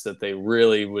backups that they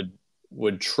really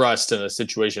would trust in a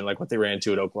situation like what they ran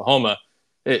into at Oklahoma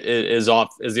is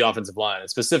the offensive line, and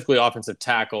specifically offensive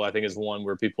tackle. I think is one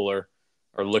where people are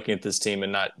looking at this team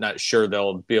and not sure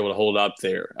they'll be able to hold up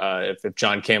there. If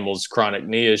John Campbell's chronic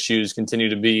knee issues continue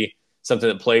to be something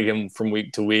that plague him from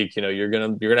week to week, you're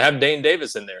gonna have Dane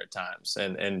Davis in there at times,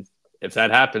 and if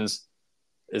that happens,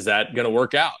 is that going to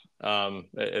work out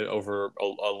over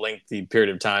a lengthy period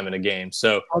of time in a game?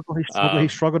 So he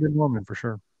struggled in Norman for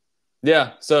sure.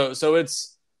 Yeah. So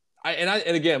it's,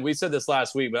 and again, we said this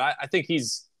last week, but I think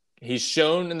he's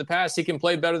shown in the past he can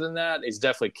play better than that. He's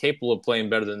definitely capable of playing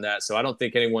better than that. So I don't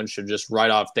think anyone should just write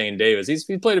off Dane Davis. He's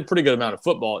played a pretty good amount of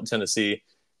football at Tennessee,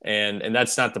 and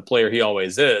that's not the player he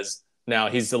always is. Now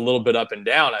he's a little bit up and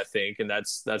down, I think, and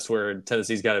that's where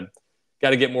Tennessee's got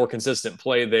to get more consistent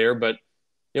play there. But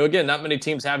again, not many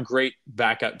teams have great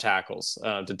backup tackles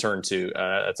to turn to.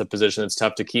 That's a position that's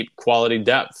tough to keep quality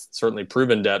depth, certainly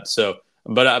proven depth. So,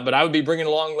 but I would be bringing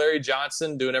along Larry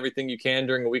Johnson, doing everything you can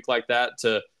during a week like that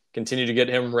to continue to get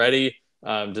him ready,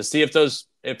 to see if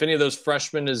any of those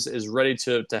freshmen is ready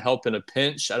to help in a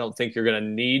pinch. I don't think you're going to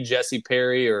need Jesse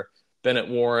Perry or Bennett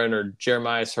Warren or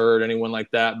Jeremiah Hurd, anyone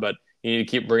like that, but you need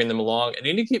to keep bringing them along, and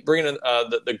you need to keep bringing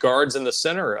the guards in the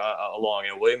center along.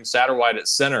 William Satterwhite at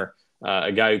center.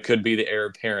 A guy who could be the heir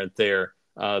apparent there.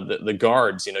 The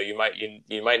guards, you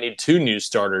might need two new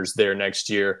starters there next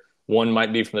year. One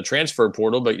might be from the transfer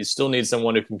portal, but you still need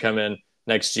someone who can come in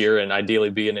next year and ideally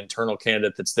be an internal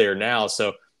candidate that's there now.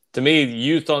 So to me,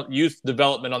 youth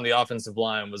development on the offensive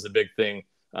line was a big thing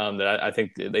that I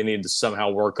think they need to somehow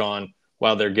work on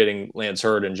while they're getting Lance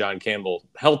Hurd and John Campbell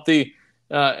healthy.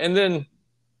 And then,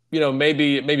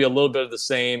 maybe a little bit of the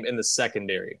same in the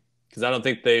secondary, because I don't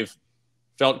think they've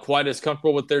felt quite as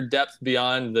comfortable with their depth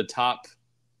beyond the top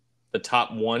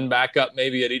one backup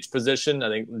maybe at each position. I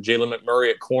think Jalen McMurray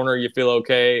at corner, you feel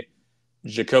okay.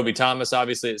 Jacoby Thomas,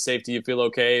 obviously at safety, you feel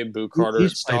okay. Boo Carter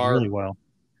at star. Really well.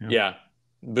 Yeah.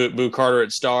 Boo Carter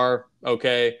at star.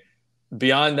 Okay.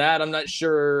 Beyond that, I'm not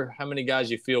sure how many guys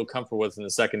you feel comfortable with in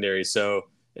the secondary. So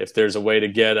if there's a way to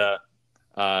get a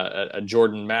a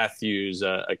Jordan Matthews,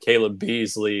 a Caleb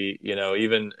Beasley,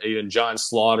 even John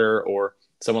Slaughter or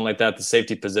someone like that, the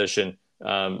safety position,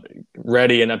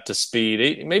 ready and up to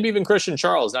speed. Maybe even Christian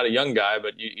Charles, not a young guy,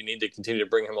 but you need to continue to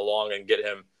bring him along and get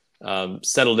him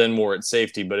settled in more at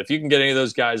safety. But if you can get any of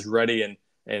those guys ready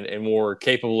and more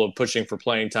capable of pushing for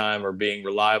playing time or being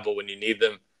reliable when you need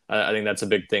them, I think that's a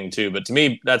big thing too. But to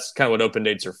me, that's kind of what open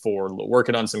dates are for,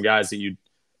 working on some guys that you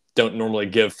don't normally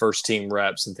give first team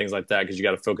reps and things like that, because you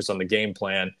got to focus on the game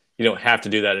plan. You don't have to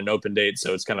do that in open date.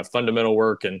 So it's kind of fundamental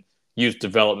work and youth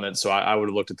development. So I would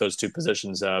have looked at those two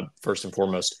positions first and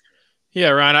foremost. Yeah,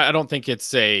 Ryan, I don't think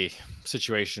it's a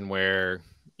situation where,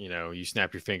 you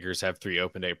snap your fingers, have 3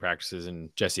 open day practices,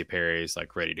 and Jesse Perry is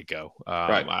like ready to go.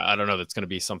 Right. I don't know that's going to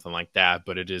be something like that,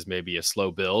 but it is maybe a slow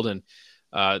build. And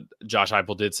Josh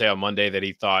Heupel did say on Monday that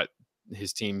he thought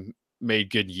his team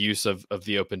made good use of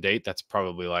the open date. That's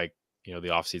probably like, the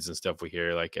offseason stuff we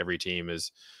hear, like every team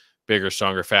is bigger,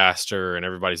 stronger, faster, and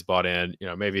everybody's bought in.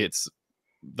 Maybe it's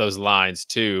those lines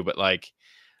too, but like,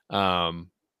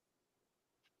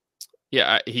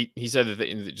 yeah, he said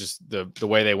that just the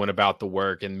way they went about the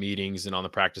work and meetings and on the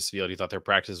practice field, he thought their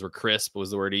practices were crisp,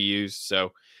 was the word he used.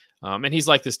 So, and he's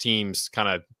like this team's kind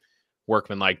of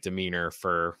workman-like demeanor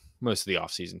for most of the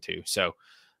offseason too. So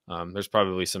there's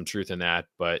probably some truth in that.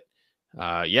 But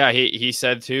yeah, he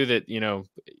said too that,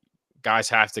 guys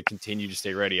have to continue to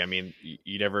stay ready. I mean,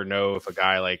 you never know if a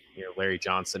guy like Larry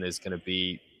Johnson is going to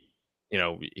be,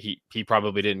 he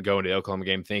probably didn't go into the Oklahoma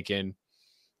game thinking,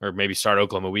 or maybe start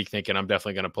Oklahoma week thinking I'm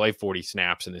definitely going to play 40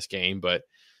 snaps in this game, but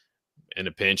in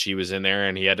a pinch he was in there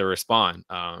and he had to respond.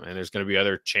 And there's going to be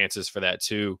other chances for that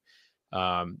too.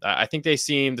 I think the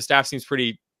staff seems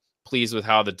pretty pleased with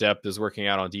how the depth is working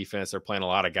out on defense. They're playing a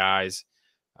lot of guys.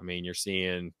 I mean, you're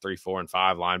seeing 3, 4, and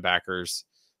 5 linebackers.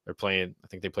 They're playing, I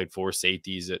think they played 4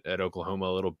 safeties at Oklahoma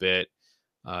a little bit.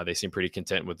 They seem pretty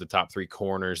content with the top 3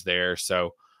 corners there.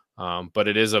 So, but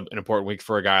it is an important week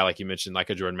for a guy, like you mentioned, like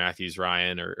a Jordan Matthews,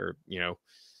 Ryan, or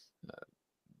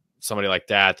somebody like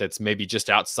that, that's maybe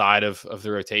just outside of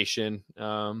the rotation,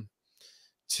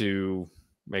 to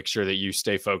make sure that you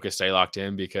stay focused, stay locked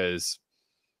in, because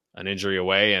an injury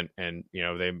away and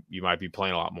you might be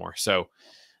playing a lot more. So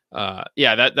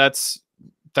yeah,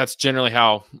 that's generally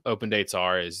how open dates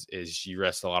are, is you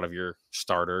rest a lot of your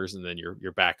starters, and then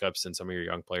your backups and some of your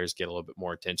young players get a little bit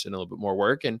more attention, a little bit more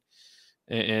work, and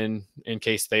in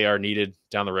case they are needed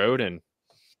down the road. And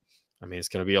I mean, it's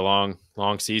going to be a long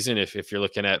season. If you're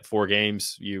looking at 4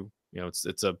 games,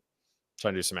 it's a,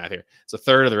 trying to do some math here, it's a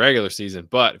third of the regular season.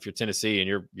 But if you're Tennessee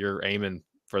and you're aiming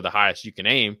for the highest you can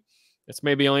aim, it's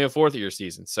maybe only a fourth of your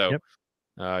season. So yep.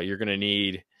 You're going to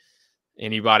need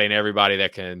anybody and everybody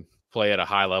that can play at a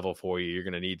high level for you. You're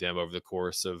going to need them over the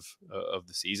course of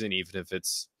the season, even if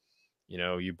it's,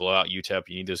 you blow out UTEP,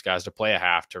 you need those guys to play a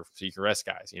half so you can rest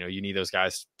guys. You need those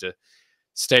guys to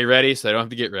stay ready so they don't have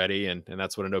to get ready. And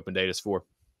that's what an open date is for.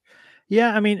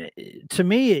 Yeah. I mean, to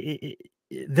me,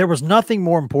 there was nothing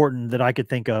more important that I could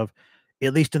think of,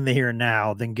 at least in the here and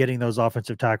now, than getting those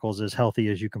offensive tackles as healthy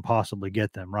as you can possibly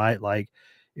get them, right? Like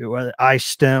ice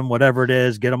stem, whatever it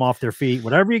is, get them off their feet,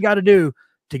 whatever you got to do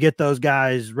to get those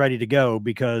guys ready to go,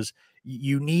 because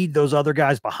you need those other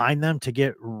guys behind them to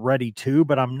get ready too.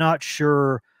 But I'm not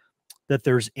sure that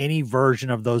there's any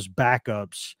version of those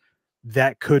backups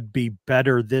that could be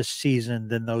better this season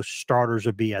than those starters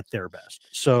would be at their best.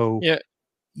 So yeah,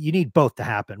 you need both to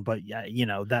happen. But yeah,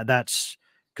 that's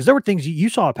because there were things you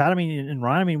saw, Pat. I mean, and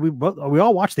Ryan, I mean, we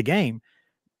all watched the game.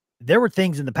 There were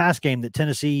things in the past game that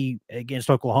Tennessee against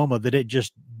Oklahoma that it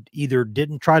just either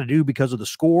didn't try to do because of the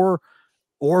score,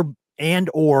 or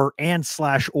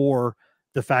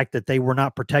the fact that they were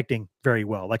not protecting very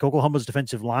well. Like Oklahoma's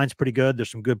defensive line's pretty good.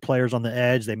 There's some good players on the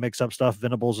edge. They mix up stuff.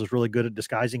 Venables is really good at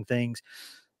disguising things.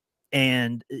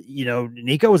 And,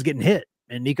 Nico was getting hit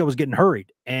and Nico was getting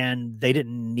hurried, and they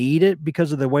didn't need it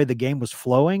because of the way the game was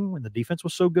flowing when the defense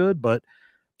was so good. But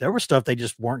there was stuff they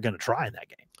just weren't going to try in that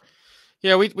game.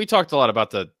 Yeah, we talked a lot about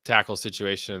the tackle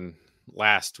situation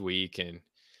last week, and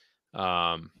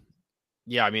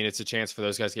yeah, I mean, it's a chance for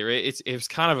those guys to get ready. It's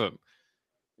kind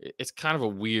of a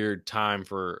weird time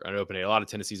for an open date. A lot of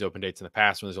Tennessee's open dates in the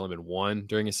past, when there's only been one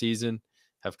during a season,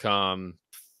 have come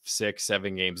 6,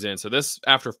 7 games in. So this,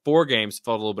 after 4 games,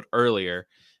 felt a little bit earlier.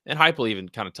 And Heupel even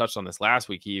kind of touched on this last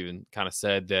week. He even kind of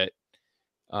said that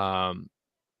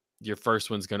your first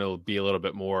one's going to be a little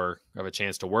bit more of a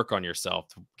chance to work on yourself,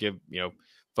 to give,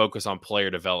 focus on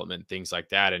player development, things like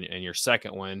that. And your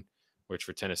second one, which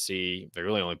for Tennessee, they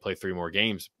really only play 3 more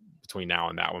games between now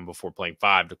and that one before playing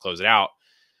 5 to close it out.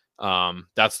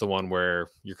 That's the one where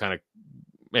you're kind of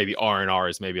maybe R&R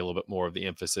is maybe a little bit more of the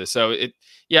emphasis. So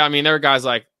I mean, there are guys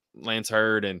like Lance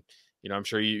Hurd, and I'm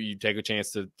sure you take a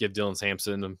chance to give Dylan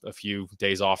Sampson a few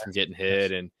days off from getting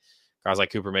hit, and guys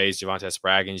like Cooper Mays, Javonte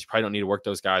Spraggins. You probably don't need to work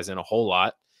those guys in a whole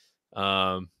lot.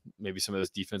 Maybe some of those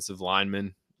defensive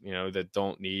linemen,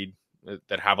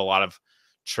 that have a lot of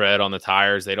tread on the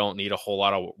tires. They don't need a whole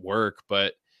lot of work,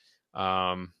 but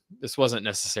this wasn't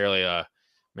necessarily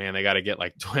they got to get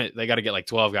like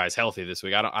 12 guys healthy this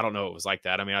week. I don't know it was like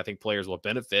that. I mean, I think players will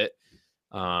benefit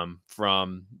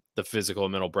from the physical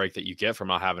and mental break that you get from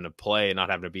not having to play and not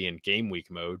having to be in game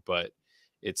week mode, but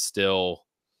it's still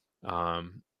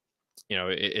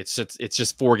it's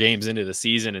just 4 games into the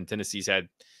season, and Tennessee's had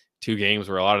 2 games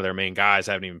where a lot of their main guys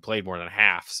haven't even played more than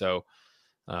half. So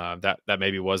that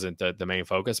maybe wasn't the main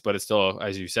focus, but it's still,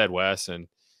 as you said, Wes, and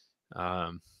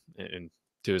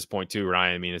to his point too,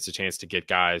 Ryan, I mean, it's a chance to get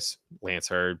guys, Lance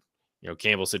Hurd,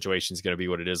 Campbell's situation is going to be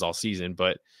what it is all season,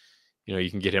 but you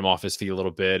can get him off his feet a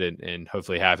little bit and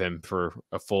hopefully have him for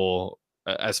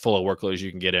as full a workload as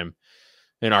you can get him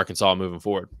in Arkansas moving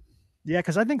forward. Yeah.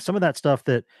 Cause I think some of that stuff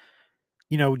that,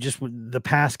 just the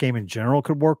pass game in general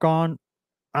could work on.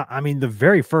 I mean, the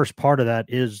very first part of that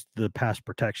is the pass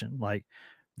protection. Like,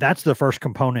 that's the first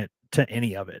component to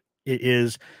any of it. It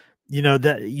is,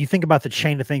 that you think about the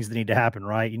chain of things that need to happen,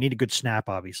 right? You need a good snap,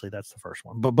 obviously. That's the first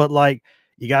one. But like,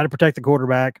 you got to protect the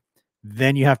quarterback.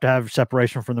 Then you have to have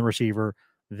separation from the receiver.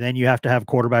 Then you have to have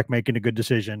quarterback making a good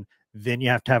decision. Then you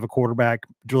have to have a quarterback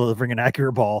delivering an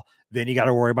accurate ball. Then you got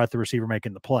to worry about the receiver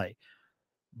making the play.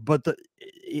 But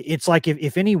it's like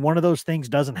if any one of those things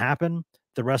doesn't happen,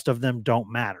 the rest of them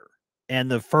don't matter. And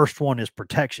the first one is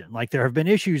protection. Like, there have been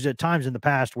issues at times in the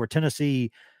past where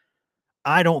Tennessee,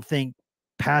 I don't think,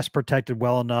 pass protected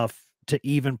well enough to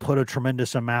even put a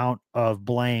tremendous amount of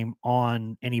blame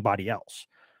on anybody else,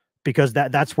 because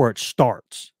that's where it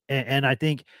starts. And I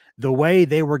think the way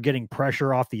they were getting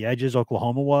pressure off the edges,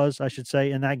 Oklahoma was, I should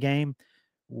say, in that game,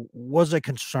 was a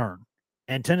concern.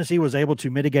 And Tennessee was able to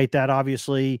mitigate that,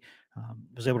 obviously,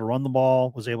 was able to run the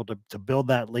ball, was able to build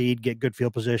that lead, get good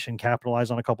field position,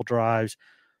 capitalize on a couple drives,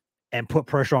 and put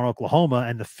pressure on Oklahoma,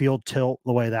 and the field tilt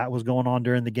the way that was going on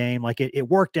during the game. Like, it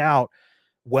worked out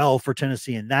well for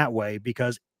Tennessee in that way,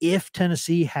 because if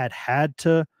Tennessee had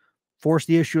to force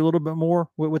the issue a little bit more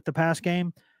with the pass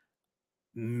game,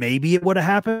 maybe it would have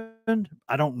happened.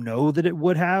 I don't know that it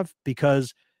would have,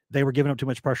 because they were giving up too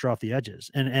much pressure off the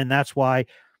edges. And that's why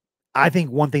I think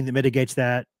one thing that mitigates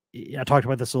that, I talked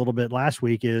about this a little bit last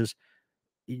week, is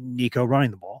Nico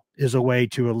running the ball is a way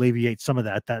to alleviate some of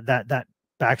that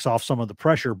backs off some of the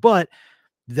pressure. But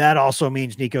that also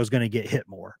means Nico's going to get hit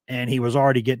more, and he was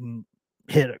already getting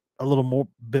hit a little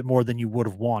bit more than you would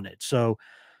have wanted. So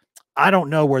I don't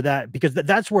know where that, because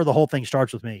that's where the whole thing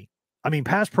starts with me. I mean,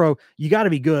 pass pro, you got to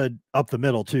be good up the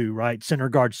middle too, right? Center,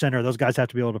 guard, center. Those guys have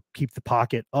to be able to keep the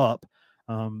pocket up.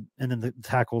 And then the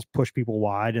tackles push people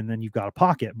wide, and then you've got a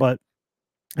pocket,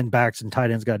 and backs and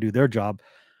tight ends got to do their job.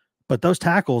 But those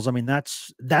tackles, I mean,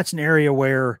 that's an area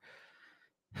where,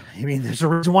 I mean, there's a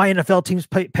reason why NFL teams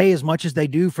pay as much as they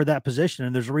do for that position.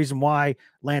 And there's a reason why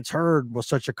Lance Hurd was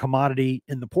such a commodity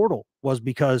in the portal, was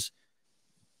because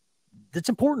it's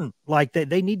important. Like,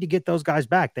 they need to get those guys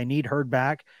back. They need Hurd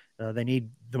back. They need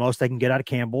the most they can get out of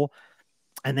Campbell,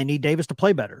 and they need Davis to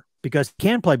play better, because he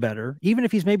can play better. Even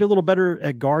if he's maybe a little better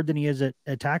at guard than he is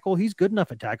at tackle, he's good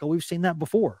enough at tackle. We've seen that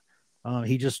before.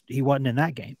 He wasn't in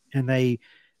that game, and they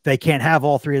can't have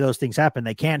all three of those things happen.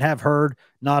 They can't have Hurd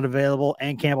not available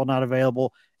and Campbell not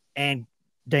available and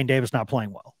Dane Davis not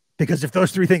playing well, because if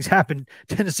those three things happen,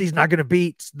 Tennessee's not going to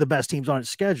beat the best teams on its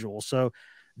schedule. So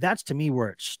that's, to me, where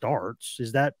it starts.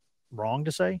 Is that wrong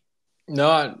to say?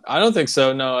 No, I don't think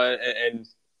so. No. And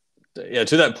yeah,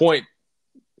 to that point,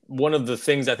 one of the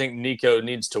things I think Nico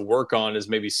needs to work on is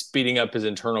maybe speeding up his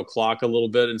internal clock a little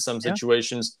bit in some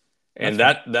situations. And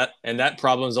that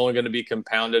problem is only going to be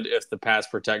compounded if the pass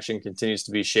protection continues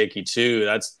to be shaky too.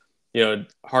 That's,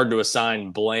 hard to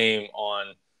assign blame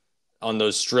on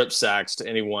those strip sacks to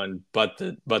anyone but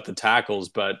the tackles.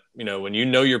 But, when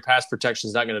your pass protection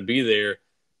is not going to be there,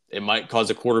 it might cause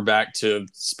a quarterback to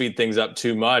speed things up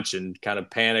too much and kind of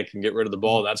panic and get rid of the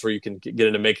ball. That's where you can get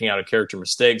into making out of character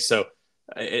mistakes. So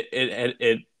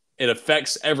it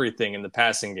affects everything in the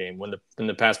passing game when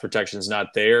the pass protection is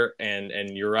not there. And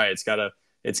you're right, it's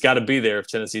got to be there if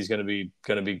Tennessee's going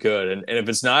to be good. And if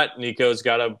it's not, Nico's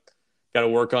got to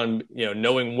work on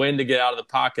knowing when to get out of the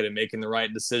pocket and making the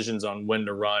right decisions on when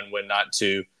to run, when not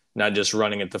to, not just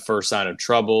running at the first sign of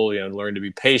trouble. Learning to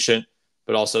be patient,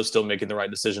 but also still making the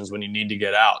right decisions when you need to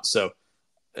get out. So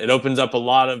it opens up a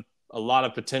lot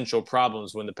of potential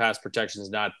problems when the pass protection is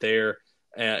not there.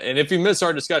 And if you missed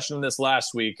our discussion on this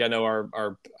last week, I know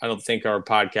I don't think our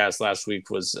podcast last week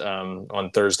was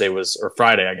on Thursday or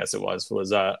Friday, I guess it was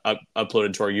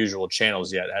uploaded to our usual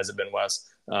channels yet. It hasn't been, Wes.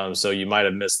 So you might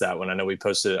have missed that one. I know we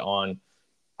posted it on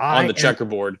the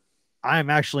checkerboard.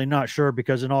 I'm actually not sure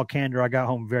because in all candor, I got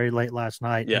home very late last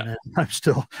night and I'm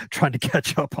still trying to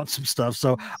catch up on some stuff.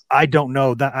 So I don't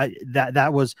know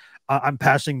I'm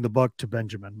passing the buck to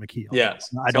Benjamin McKeel. Yes.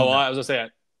 I don't know. I was gonna say,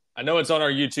 I know it's on our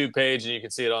YouTube page and you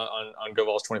can see it on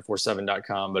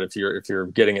GoVols247.com, but if you're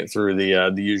getting it through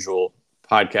the usual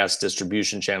podcast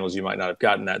distribution channels, you might not have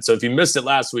gotten that. So if you missed it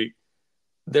last week,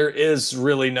 there is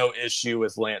really no issue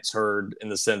with Lance Hurd in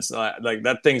the sense like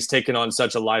that thing's taken on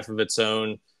such a life of its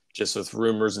own, just with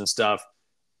rumors and stuff.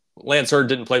 Lance Hurd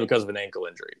didn't play because of an ankle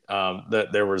injury. That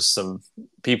there was some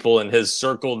people in his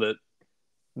circle that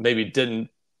maybe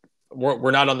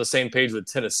we're not on the same page with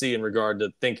Tennessee in regard to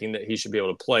thinking that he should be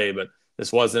able to play, but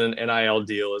this wasn't an NIL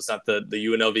deal. It's not the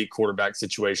UNLV quarterback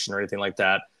situation or anything like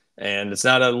that. And it's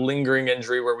not a lingering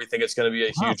injury where we think it's going to be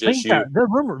a huge issue. The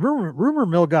rumor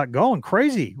mill got going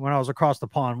crazy when I was across the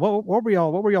pond. What were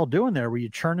y'all doing there? Were you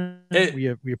churning? Were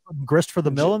you putting grist for the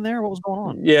mill in there? What was going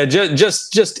on? Yeah,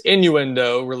 just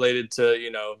innuendo related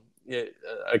to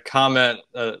a comment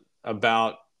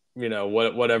about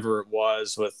whatever it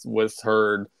was with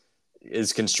Hurd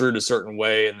is construed a certain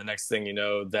way, and the next thing you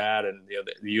know, that and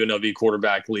the UNLV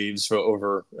quarterback leaves for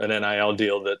over an NIL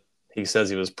deal that he says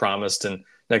he was promised, and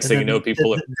next thing you know,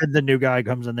 people the new guy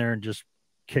comes in there and just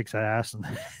kicks ass, and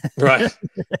right.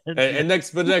 and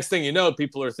the next thing you know,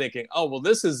 people are thinking, oh well,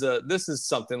 this is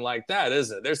something like that,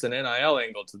 isn't it? There's an NIL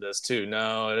angle to this too.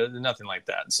 No, nothing like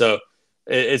that. So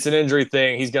it's an injury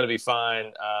thing. He's going to be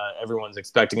fine. Everyone's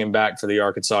expecting him back for the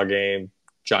Arkansas game.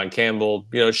 John Campbell,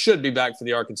 should be back for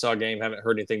the Arkansas game. Haven't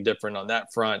heard anything different on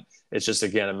that front. It's just,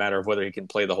 again, a matter of whether he can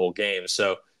play the whole game.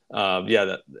 So,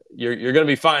 you're going to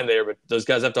be fine there, but those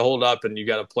guys have to hold up, and you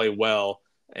got to play well.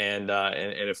 And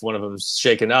if one of them's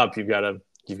shaken up, you've got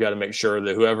to make sure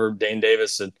that whoever Dane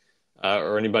Davis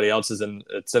or anybody else that's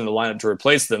in the lineup to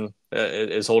replace them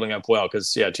is holding up well.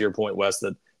 Because to your point, Wes,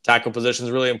 the tackle position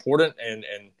is really important, and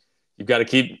you've got to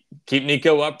keep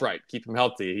Nico upright, keep him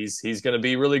healthy. He's going to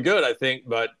be really good, I think,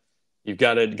 but you've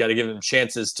got to give him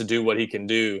chances to do what he can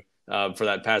do for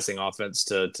that passing offense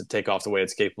to take off the way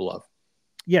it's capable of.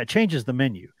 Yeah, it changes the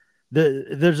menu.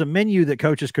 There's a menu that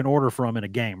coaches can order from in a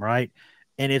game, right?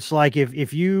 And it's like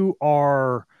if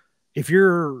you're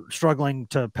struggling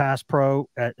to pass pro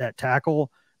at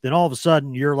tackle, then all of a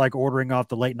sudden you're like ordering off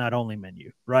the late night only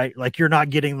menu, right? Like you're not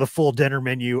getting the full dinner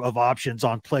menu of options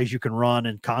on plays you can run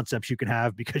and concepts you can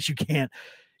have because you can't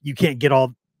get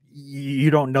all,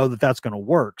 you don't know that that's going to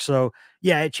work. So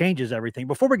yeah, it changes everything.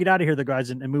 Before we get out of here, the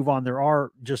guys, and move on, there are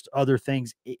just other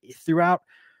things throughout.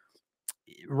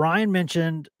 Ryan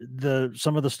mentioned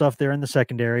some of the stuff there in the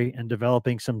secondary and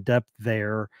developing some depth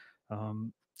there.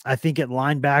 I think at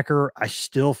linebacker, I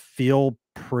still feel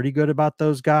pretty good about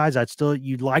those guys.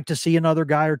 You'd like to see another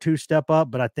guy or two step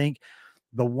up, but I think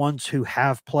the ones who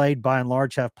have played by and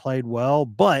large have played well.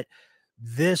 But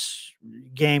this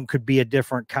game could be a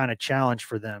different kind of challenge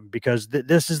for them because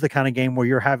this is the kind of game where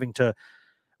you're having to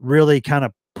really kind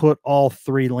of put all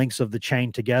three links of the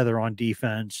chain together on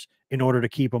defense in order to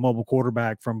keep a mobile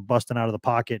quarterback from busting out of the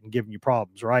pocket and giving you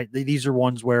problems, right? These are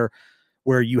ones where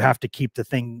you have to keep the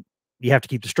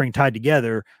string tied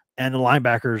together, and the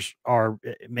linebackers are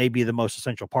maybe the most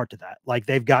essential part to that. Like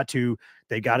they've got to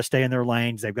stay in their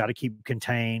lanes. They've got to keep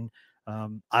contained.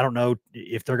 I don't know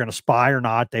if they're going to spy or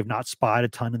not. They've not spied a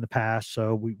ton in the past,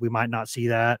 so we might not see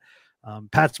that.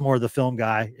 Pat's more of the film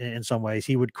guy in some ways.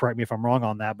 He would correct me if I'm wrong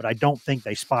on that, but I don't think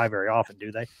they spy very often,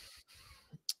 do they?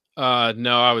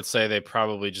 No, I would say they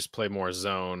probably just play more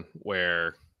zone,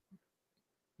 where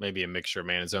maybe a mixture of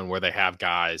man and zone, where they have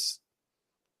guys,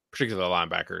 particularly the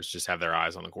linebackers, just have their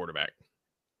eyes on the quarterback.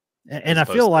 And I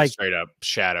feel like straight up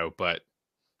shadow, but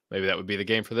maybe that would be the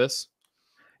game for this.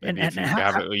 Maybe if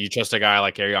you trust a guy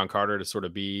like Arion Carter to sort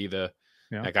of be that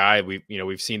guy.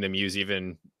 We've seen them use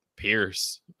even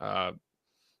Pierce.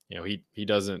 He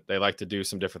doesn't. They like to do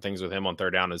some different things with him on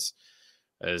third down as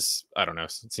I don't know.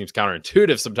 It seems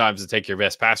counterintuitive sometimes to take your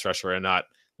best pass rusher and not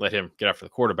let him get after the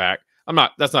quarterback.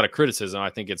 That's not a criticism. I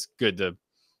think it's good to,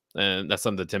 and that's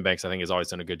something that Tim Banks I think has always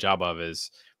done a good job of, is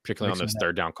particularly on those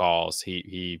third down calls.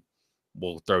 He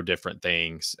will throw different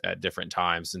things at different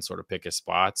times and sort of pick his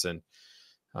spots. And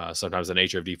sometimes the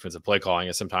nature of defensive play calling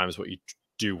is sometimes what you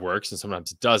do works and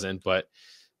sometimes it doesn't. But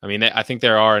I mean, I think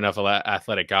there are enough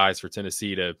athletic guys for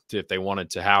Tennessee to if they wanted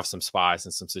to have some spies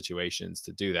in some situations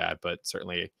to do that. But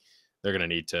certainly they're going to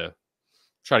need to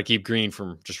try to keep Green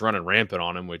from just running rampant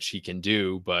on him, which he can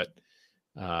do. But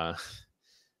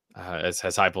as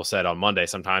Heupel said on Monday,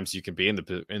 sometimes you can be in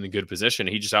the good position.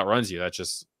 He just outruns you. That's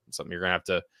just something you're going to have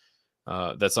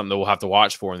to, that's something that we'll have to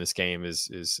watch for in this game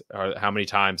is how many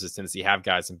times does Tennessee have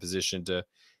guys in position to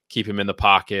keep him in the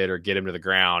pocket or get him to the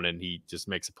ground, and he just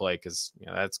makes a play because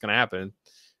that's going to happen.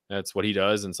 That's what he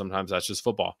does, and sometimes that's just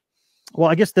football. Well,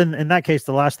 I guess then in that case,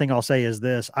 the last thing I'll say is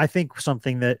this. I think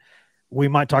something that we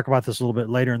might talk about this a little bit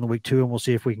later in the week too, and we'll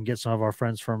see if we can get some of our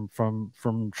friends from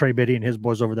Trey Biddy and his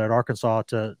boys over there at Arkansas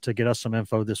to get us some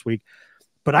info this week.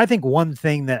 But I think one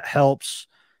thing that helps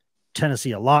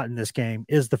Tennessee a lot in this game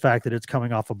is the fact that it's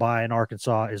coming off a bye and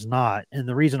Arkansas is not. And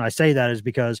the reason I say that is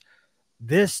because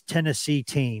this Tennessee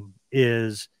team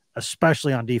is,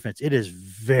 especially on defense, it is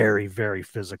very, very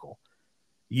physical.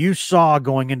 You saw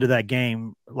going into that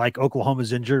game, like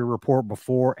Oklahoma's injury report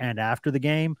before and after the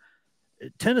game,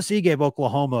 Tennessee gave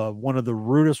Oklahoma one of the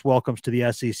rudest welcomes to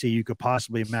the SEC you could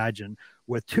possibly imagine,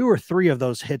 with 2 or 3 of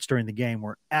those hits during the game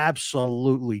were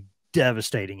absolutely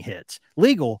devastating hits.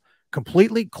 Legal,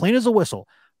 completely clean as a whistle,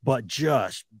 but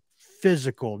just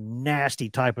physical, nasty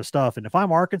type of stuff. And if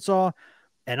I'm Arkansas,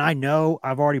 and I know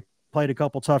I've already played a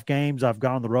couple tough games, I've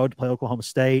gone on the road to play Oklahoma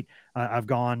State. I've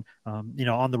gone, on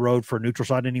the road for a neutral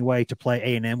site anyway to play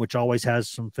A&M, which always has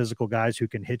some physical guys who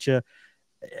can hit you.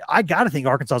 I got to think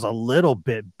Arkansas is a little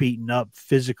bit beaten up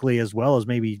physically as well as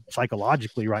maybe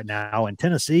psychologically right now. And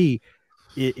Tennessee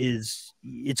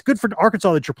it's good for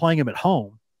Arkansas that you're playing them at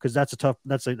home, because that's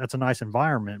a nice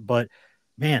environment. But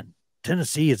man,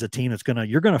 Tennessee is a team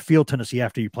you're going to feel Tennessee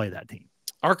after you play that team.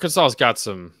 Arkansas's got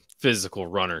some physical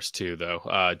runners too, though.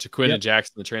 Jaquinta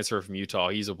Jackson, the transfer from Utah,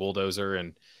 he's a bulldozer.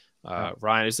 And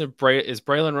Ryan, is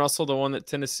Braylon Russell the one that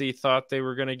Tennessee thought they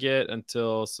were going to get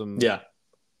until some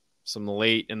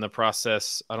late in the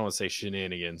process? I don't want to say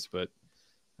shenanigans, but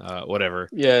whatever.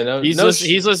 Yeah, no, he's listed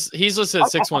at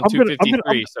 6'1",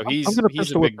 253, so he's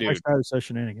a big dude.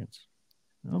 Shenanigans.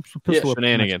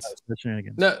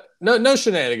 Shenanigans. No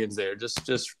shenanigans there.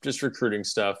 Just recruiting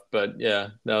stuff. But yeah,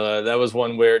 no, that was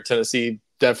one where Tennessee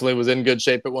definitely was in good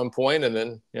shape at one point, and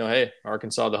then hey,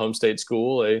 Arkansas, the home state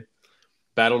school, they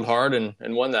battled hard and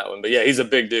won that one. But yeah, he's a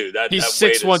big dude. He's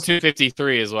 6'1",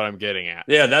 253 is what I'm getting at.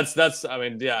 Yeah,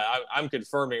 I'm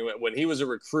confirming when he was a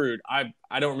recruit. I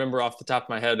don't remember off the top of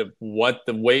my head of what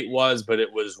the weight was, but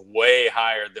it was way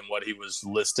higher than what he was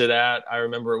listed at. I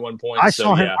remember at one point. I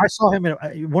saw him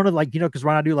in one of because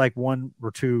when I do like 1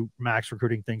 or 2 max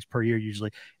recruiting things per year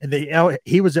usually, and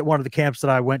he was at one of the camps that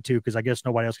I went to because I guess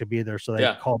nobody else could be there, so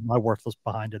they called my worthless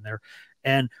behind in there,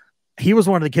 and he was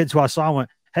one of the kids who I saw and went,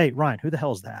 "Hey, Ryan, who the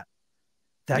hell is that?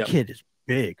 That kid is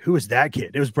big. Who is that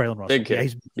kid?" It was Braylon Russell. Big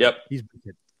kid. Yeah, he's a big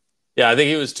kid. Yeah, I think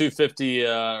he was 250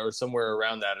 or somewhere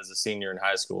around that as a senior in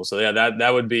high school. So yeah,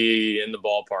 that would be in the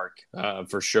ballpark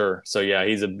for sure. So yeah,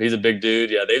 he's a big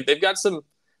dude. Yeah, they've got some.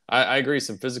 I agree,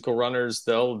 some physical runners.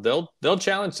 They'll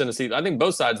challenge Tennessee. I think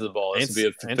both sides of the ball. This will be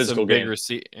a physical game,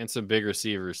 and some big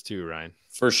receivers too, Ryan.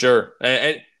 For sure.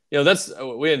 And that's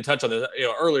we didn't touch on this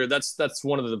earlier. That's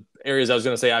one of the areas I was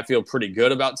going to say I feel pretty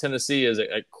good about Tennessee is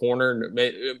at corner.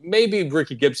 Maybe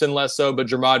Ricky Gibson less so, but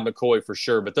Jermod McCoy for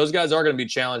sure. But those guys are going to be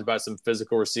challenged by some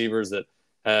physical receivers that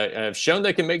have shown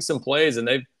they can make some plays,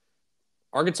 and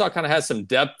Arkansas kind of has some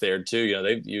depth there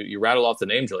too. You rattle off the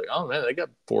names, you're like, oh man, they got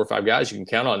 4 or 5 guys you can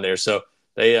count on there. So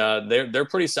they're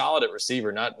pretty solid at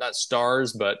receiver, not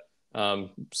stars, but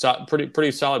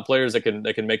pretty solid players that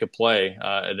can make a play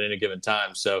at any given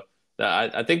time. So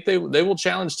I think they will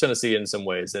challenge Tennessee in some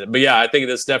ways. But yeah, I think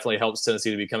this definitely helps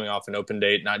Tennessee to be coming off an open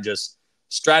date, not just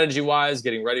strategy wise,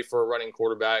 getting ready for a running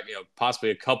quarterback. Possibly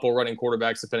a couple running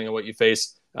quarterbacks depending on what you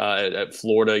face at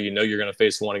Florida. You're going to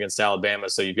face one against Alabama,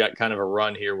 so you've got kind of a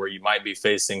run here where you might be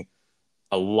facing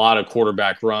a lot of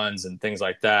quarterback runs and things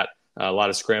like that. A lot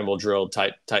of scramble drill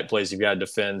type plays you've got to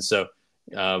defend. So.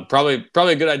 Probably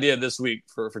a good idea this week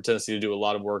for Tennessee to do a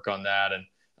lot of work on that.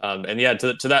 And yeah,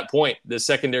 to that point, the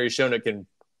secondary shown it can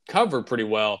cover pretty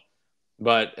well,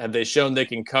 but have they shown they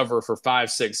can cover for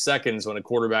 5-6 seconds when a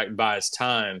quarterback buys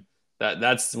time?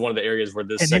 That's one of the areas where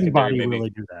this secondary maybe really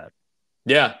do that.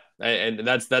 Yeah. And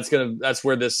that's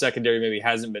where this secondary maybe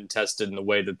hasn't been tested in the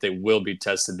way that they will be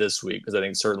tested this week. Because I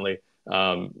think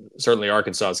certainly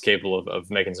Arkansas is capable of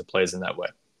making some plays in that way.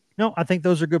 No, I think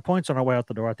those are good points on our way out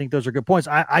the door. I think those are good points.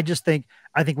 I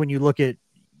think when you look at,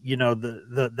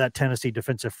 that Tennessee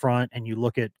defensive front and you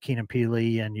look at Keenan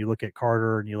Peely and you look at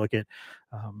Carter and you look at,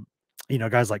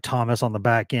 guys like Thomas on the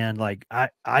back end, like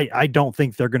I don't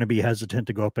think they're going to be hesitant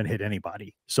to go up and hit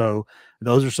anybody. So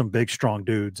those are some big, strong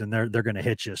dudes and they're going to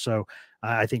hit you. So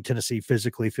I think Tennessee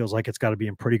physically feels like it's got to be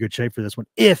in pretty good shape for this one.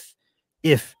 If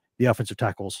the offensive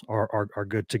tackles are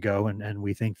good to go, and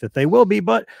we think that they will be.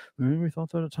 But we thought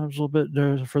that at times a little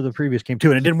bit for the previous game too,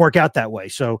 and it didn't work out that way.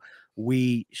 So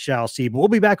we shall see. But we'll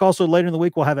be back also later in the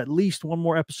week. We'll have at least one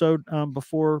more episode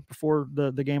before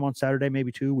the game on Saturday,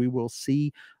 maybe two. We will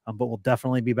see. But we'll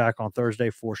definitely be back on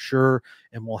Thursday for sure,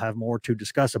 and we'll have more to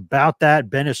discuss about that.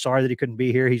 Ben is sorry that he couldn't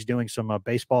be here. He's doing some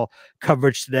baseball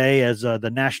coverage today as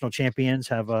the national champions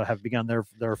have begun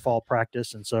their fall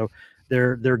practice, and so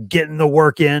they're getting the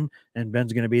work in. And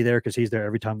Ben's going to be there because he's there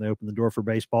every time they open the door for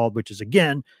baseball, which is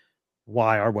again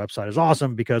why our website is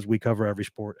awesome, because we cover every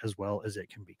sport as well as it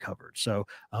can be covered. So,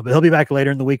 but he'll be back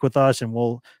later in the week with us, and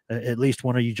we'll at least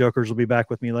one of you jokers will be back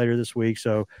with me later this week.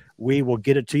 So we will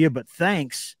get it to you. But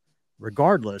thanks,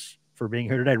 regardless, for being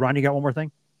here today. Ron, you got one more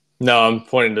thing? No, I'm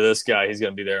pointing to this guy. He's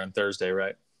going to be there on Thursday,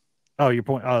 right? Oh, you're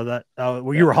pointing. Oh, that.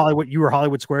 Well, you were Hollywood. You were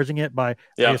Hollywood squaresing it by.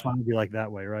 Yeah. I guess mine would be like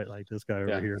that way, right? Like this guy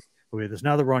over here. With this.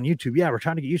 Now that we're on YouTube, yeah, we're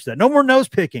trying to get used to that. No more nose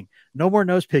picking. No more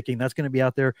nose picking. That's going to be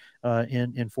out there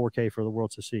in 4K for the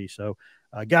world to see. So,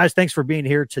 guys, thanks for being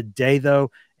here today,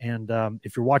 though. And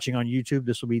if you're watching on YouTube,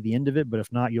 this will be the end of it. But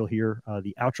if not, you'll hear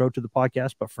the outro to the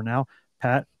podcast. But for now,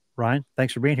 Pat, Ryan,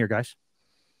 thanks for being here, guys.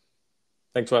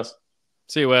 Thanks, Wes.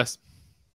 See you, Wes.